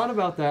 I thought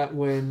about that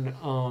when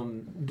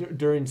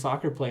during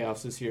soccer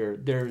playoffs this year,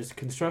 there's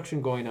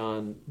construction going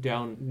on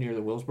down near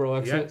the Willsboro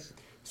exit. Yes.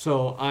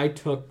 So I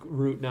took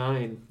Route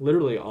 9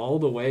 literally all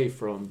the way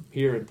from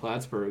here in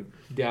Plattsburgh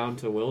down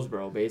to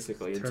Willsboro,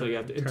 basically, until you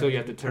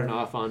have to turn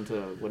off onto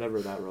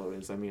whatever that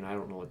road is. I mean, I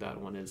don't know what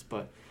that one is,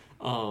 but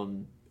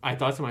I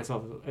thought to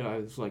myself, I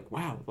was like,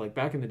 wow, like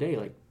back in the day,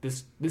 like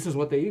this is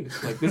what they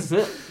use. Like this is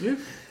it. Yeah.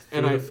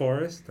 And through the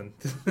forest and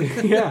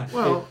yeah.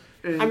 Well,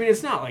 I mean,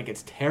 it's not like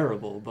it's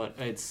terrible, but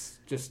it's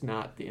just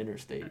not the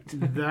interstate.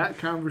 That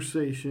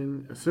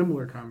conversation, a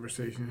similar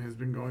conversation, has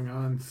been going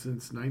on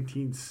since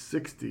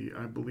 1960,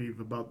 I believe,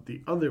 about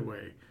the other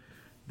way,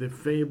 the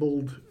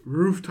fabled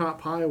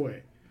rooftop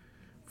highway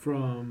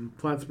from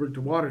Plattsburgh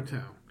to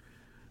Watertown,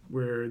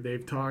 where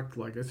they've talked,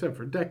 like I said,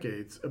 for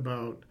decades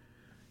about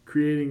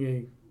creating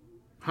a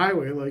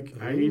highway like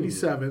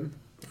I-87.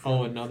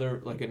 Another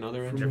from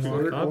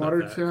interesting.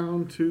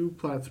 Watertown to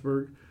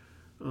Plattsburgh,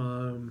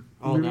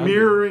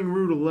 mirroring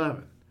Route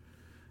 11.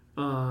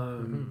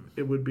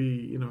 It would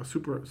be,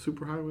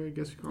 super highway, I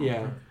guess you call it.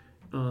 Yeah.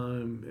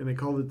 And they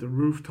called it the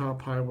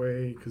rooftop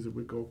highway because it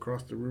would go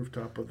across the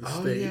rooftop of the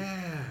state. Oh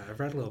yeah, I've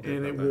read a little bit.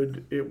 And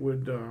about it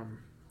would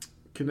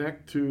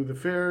connect to the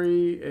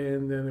ferry,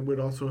 and then it would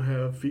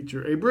also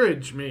feature a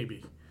bridge.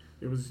 Maybe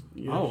it was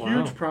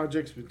huge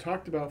projects been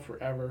talked about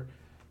forever.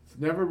 It's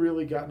never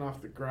really gotten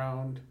off the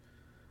ground.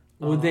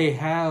 Would they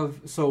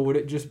have? So would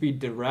it just be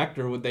direct,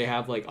 or would they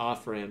have like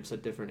off ramps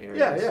at different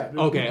areas? Yeah.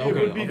 Okay. It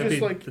would be okay.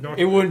 just like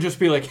It wouldn't just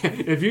be like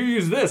if you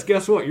use this,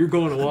 guess what? You're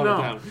going to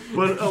Watertown. No,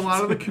 but a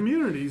lot of the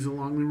communities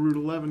along the Route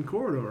 11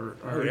 corridor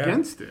are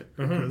against it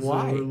because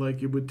Why?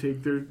 Like it would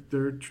take their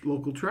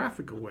local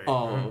traffic away.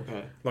 Oh,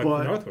 okay. like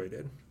the Northway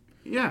did.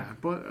 Yeah,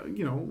 but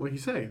like you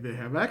say, they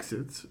have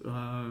exits.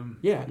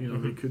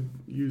 They could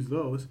use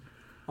those.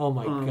 Oh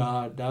my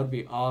God, that would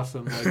be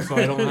awesome! Like, so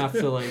I don't have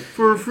to like.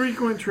 For a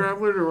frequent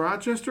traveler to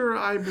Rochester,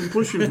 I've been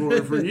pushing for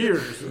it for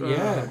years.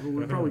 Yeah,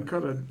 we'd probably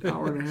cut an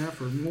hour and a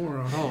half or more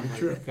off Oh the my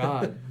trip.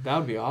 God, that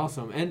would be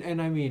awesome! And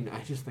I mean,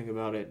 I just think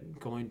about it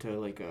going to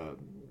like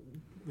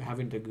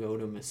having to go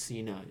to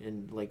Messina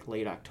in like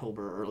late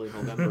October, early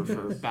November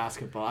for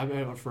basketball. I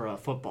mean, for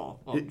football.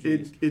 Oh,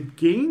 It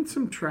gained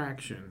some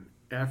traction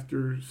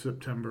after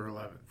September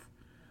 11th.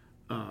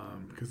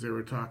 Because they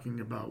were talking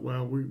about,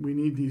 we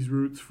need these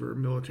routes for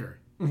military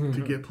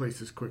to get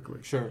places quickly.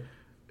 Sure.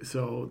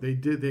 So they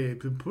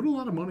put a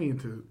lot of money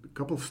into a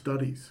couple of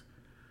studies.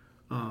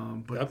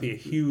 But that'd be a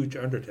huge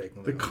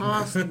undertaking. The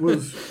cost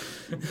was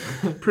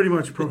pretty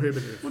much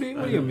prohibitive. What do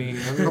you mean?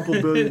 A couple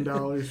 $1 billion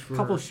for a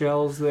couple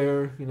shells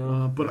there,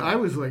 But I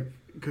was like,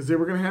 because they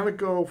were going to have it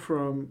go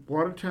from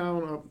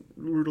Watertown up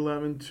Route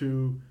 11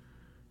 to,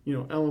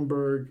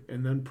 Ellenburg,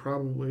 and then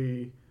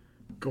probably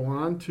go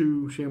on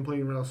to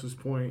Champlain Rouse's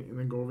Point, and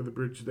then go over the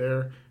bridge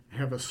there,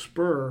 have a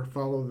spur,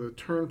 follow the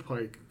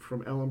turnpike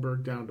from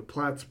Ellenburg down to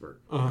Plattsburgh,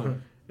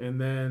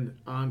 and then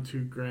on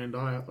to Grand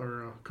Isle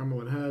or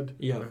Cumberland Head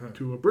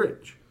to a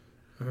bridge.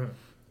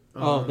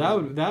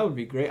 That would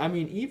be great. I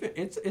mean, even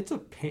it's a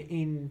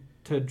pain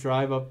to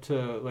drive up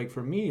to, like,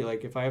 for me,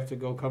 like if I have to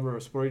go cover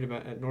a sporting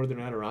event at Northern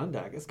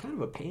Adirondack, it's kind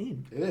of a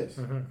pain. It is.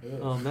 It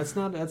is. That's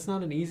not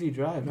an easy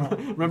drive. No,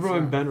 Remember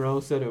when Ben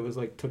Rose said it was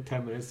like took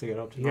 10 minutes to get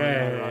up to Northern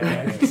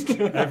Adirondack?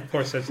 Yeah. Of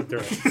course, that's a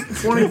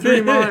difference.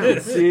 23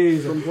 miles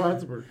Jeez. from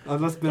Plattsburgh.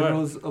 Unless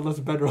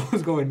Ben Rose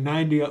is going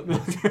 90 up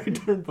Military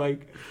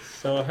Turnpike.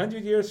 So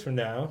 100 years from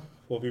now,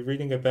 we'll be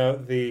reading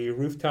about the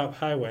rooftop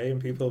highway,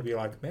 and people will be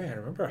like, "Man,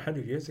 remember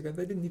 100 years ago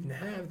they didn't even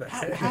have that."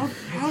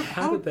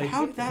 How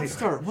did that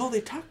start? Well,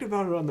 they talked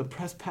about it on the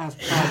Press Pass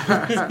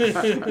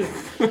podcast.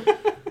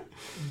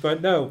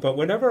 But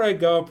whenever I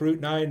go up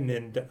Route 9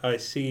 and I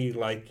see,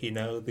 like, the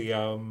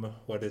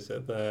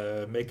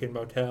the Macon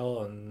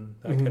Motel and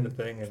that kind of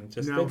thing, and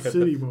just now think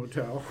City of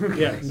Motel.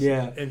 Yes,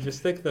 yeah, and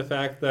just think of the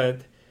fact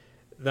that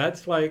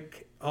that's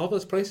like all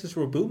those places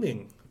were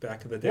booming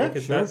back in the day,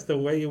 because that's the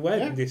way you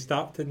went, and you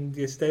stopped and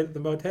you stayed at the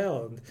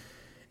motel,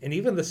 and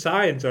even the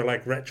signs are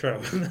like retro,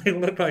 and they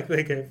look like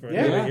they came from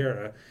another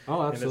era.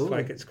 Oh, absolutely.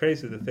 And it's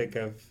crazy to think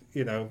of,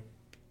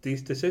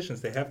 these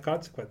decisions, they have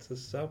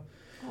consequences. So,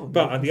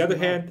 but on the other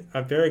hand,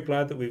 I'm very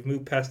glad that we've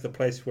moved past the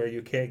place where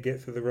you can't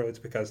get through the roads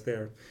because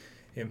they're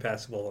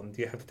impassable and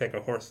you have to take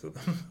a horse through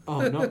them.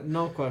 Oh,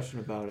 no question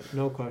about it.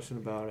 No question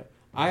about it.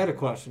 I had a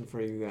question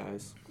for you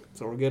guys.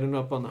 So we're getting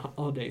up on the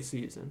holiday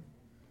season.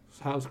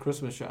 So how's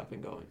Christmas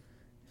shopping going?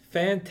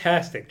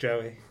 Fantastic,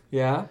 Joey.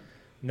 Yeah?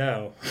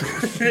 No.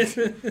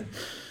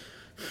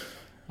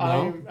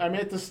 No? I'm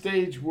at the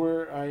stage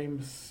where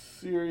I'm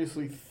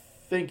seriously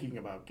thinking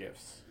about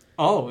gifts,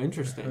 Oh,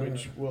 interesting.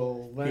 which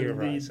will then lead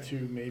Theorizing.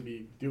 to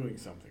maybe doing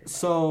something about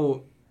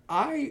So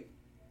I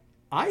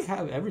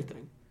have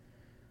everything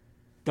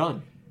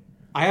done.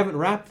 I haven't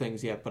wrapped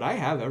things yet, but I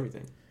have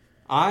everything.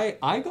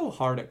 I go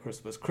hard at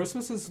Christmas.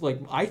 Christmas is like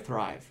I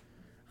thrive.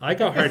 I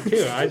go hard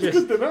too. I it. Good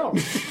just to know.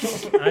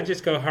 I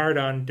just go hard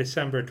on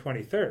December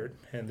 23rd,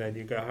 and then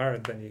you go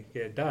hard, then you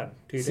get it done.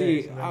 2 days.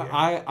 See, and then you're-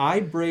 I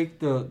break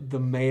the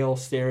male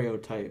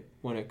stereotype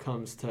when it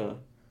comes to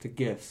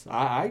gifts.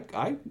 I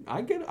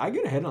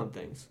get ahead on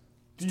things.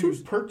 Do you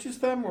purchase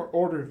them or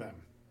order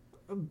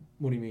them?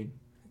 What do you mean?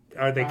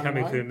 Are they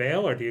coming Online? through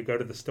mail, or do you go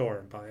to the store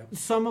and buy them?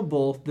 Some of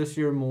both. This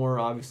year more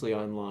obviously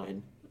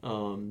online.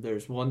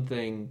 There's one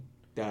thing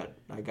that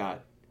I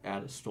got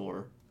at a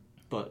store,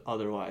 but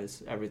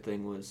otherwise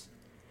everything was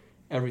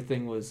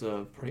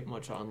pretty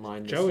much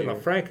online this Joey year.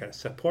 LaFranca,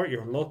 support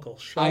your local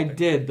I shopping.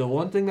 did. The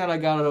one thing that I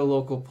got at a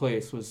local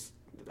place was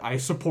I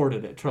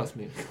supported it. Trust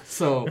me.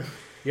 So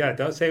Yeah,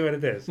 don't say what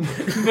it is.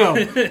 no,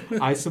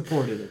 I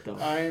supported it though.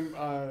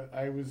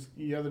 I was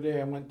the other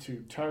day. I went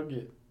to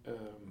Target.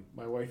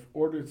 My wife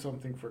ordered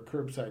something for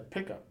curbside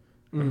pickup,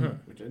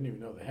 which I didn't even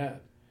know they had.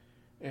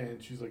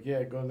 And she's like,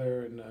 "Yeah, go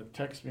there and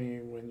text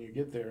me when you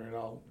get there, and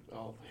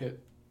I'll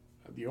hit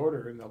the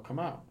order and they'll come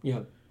out."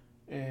 Yeah,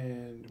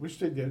 And which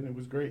they did, and it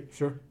was great.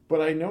 sure. But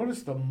I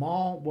noticed the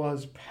mall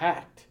was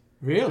packed.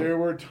 Really? There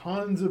were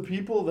tons of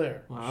people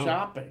there Wow.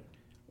 shopping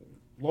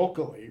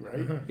locally,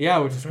 right? Yeah,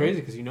 which is crazy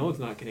because it's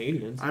not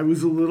Canadians. I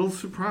was a little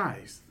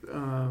surprised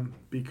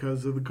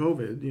because of the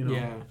COVID,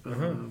 Yeah.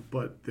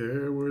 but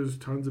there was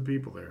tons of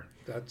people there.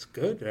 That's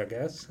good, I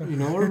guess. You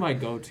know where my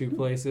go-to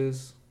place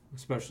is,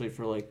 especially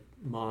for like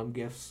mom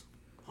gifts?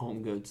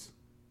 Home Goods.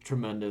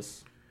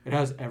 Tremendous. It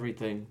has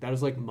everything. That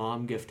is like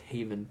mom gift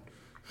haven.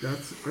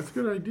 That's a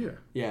good idea.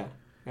 Yeah.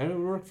 And it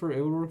would work for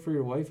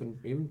your wife and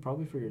even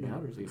probably for your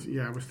daughters even.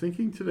 Yeah, I was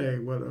thinking today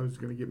what I was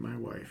going to get my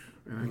wife,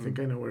 and I think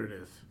I know what it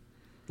is.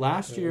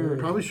 Last year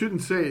Probably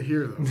shouldn't say it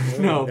here though.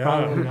 no, Yeah.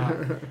 probably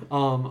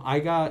not. I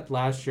got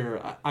last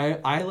year.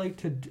 I like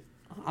to.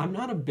 I'm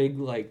not a big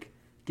like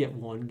get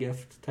one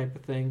gift type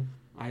of thing.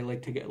 I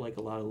like to get like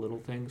a lot of little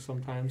things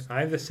sometimes.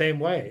 I'm the same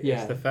way. Yeah,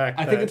 It's the fact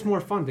I that think it's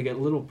more fun to get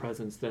little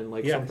presents than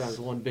like Yes, sometimes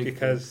one big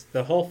because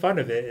the whole fun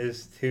of it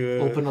is to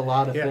thing. Open a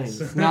lot of yes.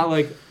 things. Not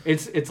like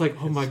it's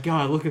like, oh my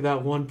god, look at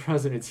that one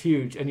present, it's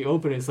huge, and you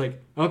open it, it's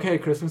like, okay,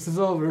 Christmas is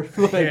over.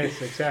 Like,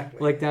 yes, exactly.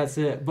 like that's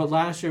it. But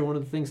last year, one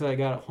of the things that I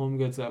got at Home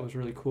Goods that was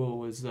really cool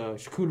was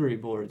charcuterie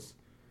boards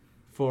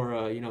for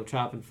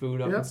chopping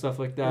food up Yep. and stuff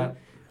like that.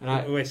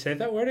 And Wait, say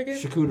that word again.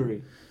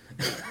 charcuterie.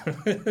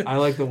 I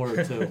like the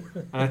word too,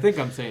 and I think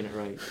I'm saying it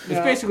right. It's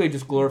Yeah. basically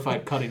just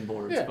glorified cutting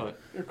boards, Yeah, but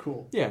they're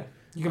cool. yeah,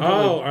 you can put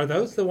Oh, like, are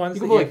those the ones you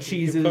that can put, you, like,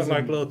 cheeses you put like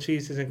and- little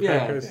cheeses and Yeah.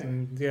 crackers Yeah.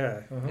 and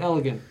yeah.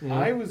 elegant. You know?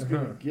 I was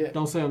going to get.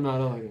 Don't say I'm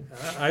not elegant.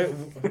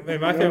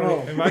 In my No, family,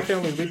 no. in my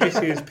family, we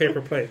just use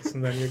paper plates,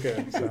 and then you're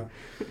good. So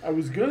I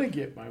was going to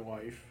get my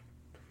wife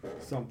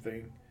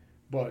something,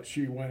 but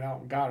she went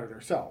out and got it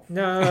herself.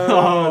 no,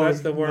 Oh,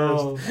 that's the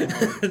worst. no.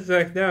 It's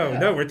like Yeah.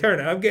 no, return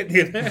it. I'm getting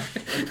you that.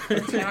 A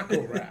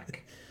taco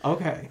rack.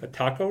 Okay, A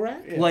taco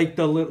rack Yeah. like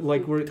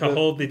like we're to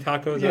hold the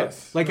tacos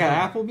Yes. like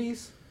at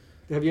Applebee's.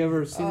 Have you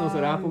ever seen those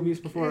at Applebee's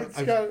before?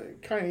 It's got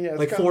kind of, yeah. It's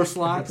like got, four you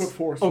slots. put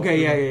four slots.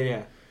 Okay,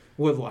 yeah.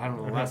 Well, I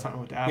don't know. Last time I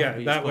went to up. Applebee's.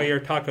 Yeah, that way but- your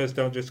tacos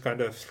don't just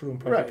kind of put on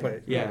Right. the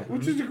plate. Yeah.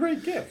 Which is a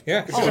great gift.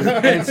 Yeah. Oh,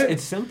 and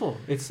it's simple.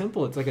 It's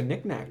simple. It's like a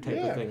knick-knack type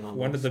Yeah. of thing. Almost.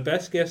 One of the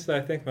best gifts that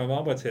I think my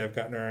mom would say I've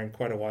gotten her in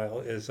quite a while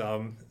is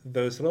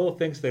those little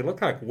things. They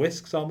look like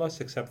whisks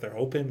almost, except they're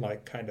open,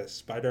 like kind of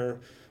spider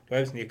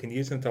webs, and you can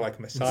use them to like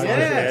massage your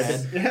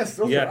head. Yes,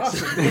 those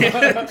Yes.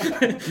 are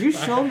awesome. You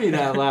showed me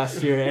that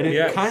last year, and it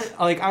Yes. kind of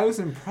like I was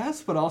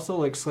impressed, but also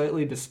like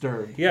slightly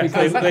disturbed. Yes,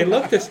 because they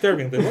look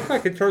disturbing. They look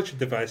like a torture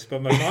device,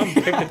 but my mom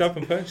picked it up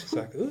and put it. She's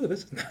like, "Ooh,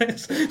 this is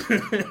nice."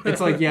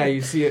 it's like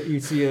you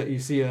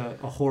see a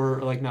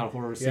horror, like not a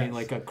horror scene, Yes.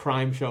 like a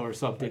crime show or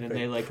something, and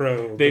they like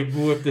probe. they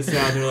whip this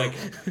out. They're like,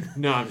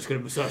 "No, I'm just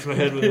gonna massage my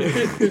head with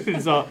it.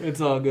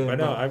 it's all good." I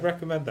know. But- I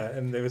recommend that,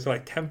 and it was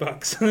like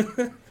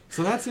 $10.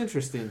 So that's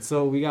interesting.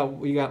 So we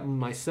got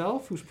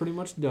myself, who's pretty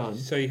much done.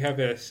 So you have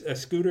a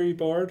scootery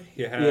board,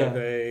 you have Yeah,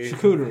 a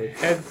charcuterie.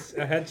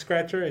 head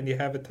scratcher, and you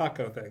have a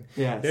taco thing.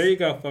 Yes. There you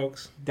go,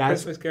 folks.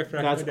 That's Christmas gift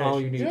that's recommendation. all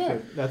you need. Yeah.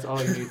 That's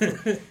all you need.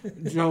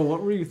 For. Joe,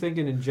 what were you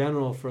thinking in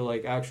general for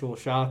like actual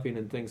shopping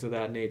and things of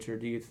that nature?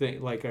 Do you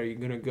think like are you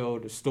gonna go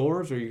to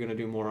stores or are you gonna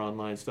do more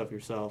online stuff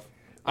yourself?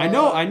 I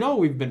know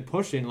we've been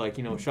pushing like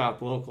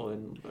shop local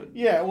and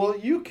Yeah, well,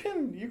 you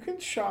can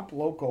shop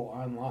local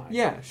online.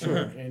 yeah,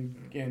 sure.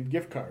 And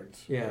gift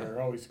cards Yeah.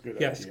 are always a good.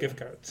 Yes, idea. gift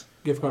cards.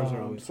 Gift cards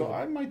are always So good.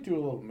 I might do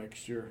a little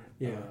mixture.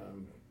 Yeah.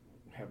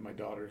 Have my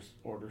daughters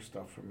order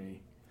stuff for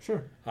me.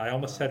 Sure. I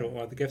almost said what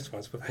one of the gifts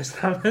was, but I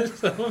stopped.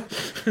 So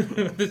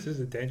this is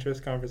a dangerous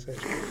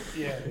conversation.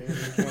 Yeah,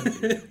 it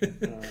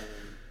can be.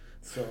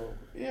 So,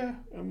 yeah,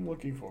 I'm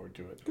looking forward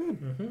to it. Good.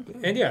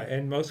 Mm-hmm.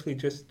 And mostly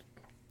just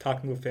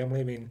talking with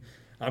family. I mean,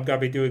 I'm going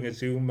to be doing a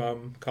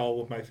Zoom call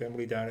with my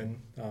family down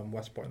in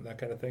Westport, that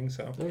kind of thing.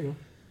 So There you go.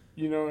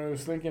 You know, I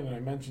was thinking, and I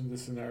mentioned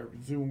this in our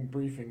Zoom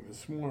briefing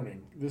this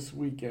morning, this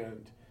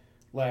weekend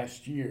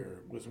last year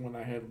was when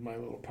I had my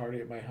little party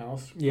at my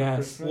house for Yes.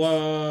 Christmas.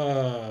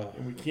 Whoa.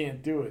 And we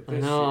can't do it I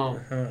this know.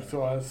 year.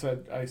 So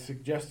I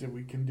suggested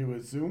we can do a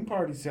Zoom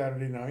party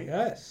Saturday night,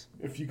 Yes.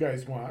 if you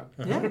guys want.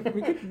 Yeah,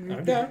 we could.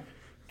 I'm down.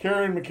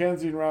 Karen,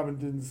 Mackenzie, and Robin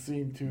didn't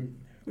seem to.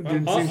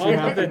 Didn't I'll seem too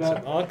happy convince about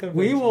him. I'll convince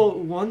We him. will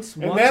once.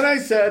 And then I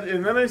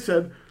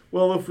said,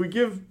 well, if we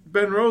give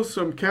Ben Rose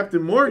some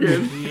Captain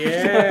Morgan,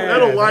 Yeah.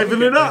 that'll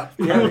liven it up.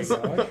 There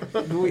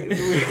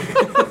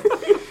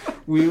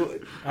we go.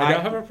 I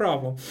don't have a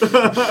problem.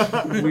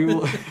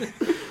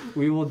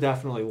 We will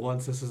definitely,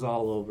 once this is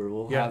all over,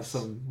 we'll Yes.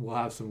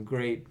 have some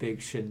great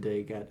big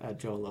shindig at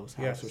Jolo's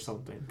house Yes. or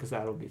something, because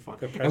that'll be fun.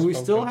 The And we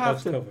still have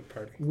post-COVID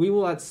party. we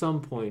will at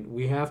some point,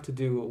 we have to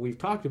do, we've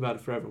talked about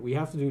it forever, we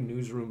have to do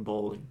newsroom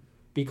bowling,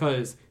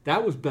 because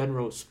that was Ben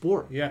Rowe's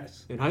sport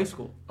Yes. in high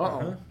school.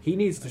 Uh-oh. He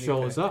needs to I need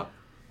show to- us up.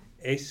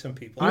 Ace some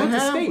people. You I went to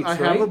have, States, I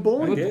have right? a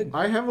bowling. I did.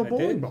 I have a I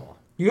bowling did. ball.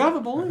 You have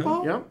a bowling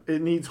ball? Yep,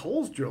 it needs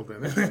holes drilled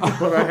in it,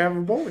 but I have a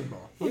bowling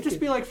ball. You'd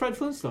just be like Fred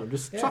Flintstone,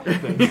 just Yeah. chuck the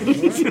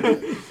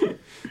thing.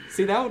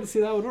 see that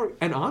would work.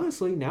 And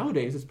honestly,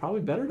 nowadays it's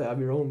probably better to have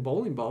your own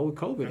bowling ball with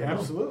COVID. you know?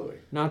 Absolutely.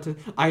 Not to,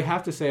 I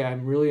have to say,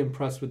 I'm really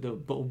impressed with the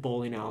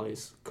bowling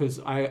alleys, because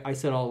I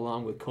said all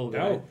along with COVID,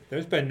 No,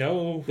 there's been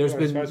no. there's as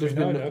been far as we there's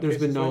know, been there's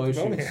been cases no like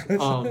bowling issues.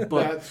 alleys.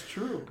 But That's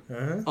true.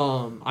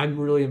 I'm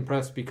really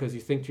impressed, because you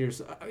think to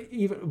yourself,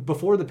 even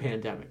before the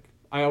pandemic,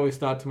 I always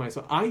thought to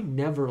myself, I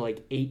never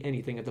like ate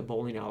anything at the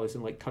bowling alleys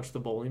and like touched the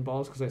bowling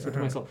balls, because I said to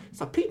myself,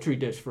 it's a petri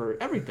dish for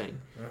everything.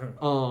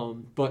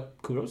 But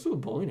kudos to the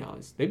bowling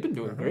alleys; they've been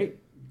doing great,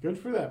 Good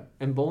for them.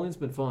 and bowling's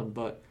been fun.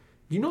 But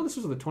you know, this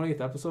was the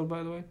 20th episode,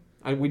 by the way.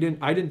 I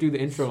didn't do the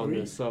intro on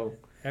this, so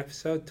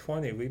Episode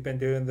 20. We've been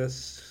doing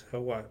this,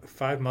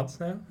 5 months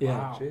now? Yeah.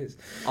 Wow. Jeez.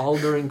 all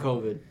during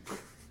COVID.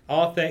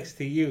 All thanks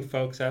to you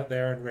folks out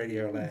there in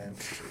Radio Land.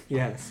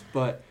 Yes,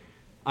 but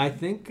I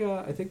think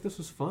this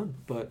was fun.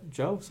 But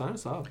Joe, sign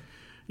us off.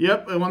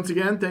 Yep, and once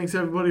again, thanks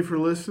everybody for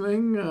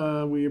listening.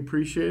 We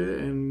appreciate it,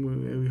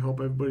 and we hope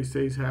everybody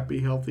stays happy,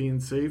 healthy,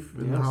 and safe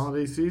in the Yes.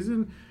 holiday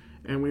season.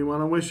 And we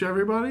want to wish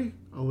everybody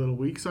a little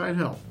week side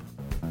help.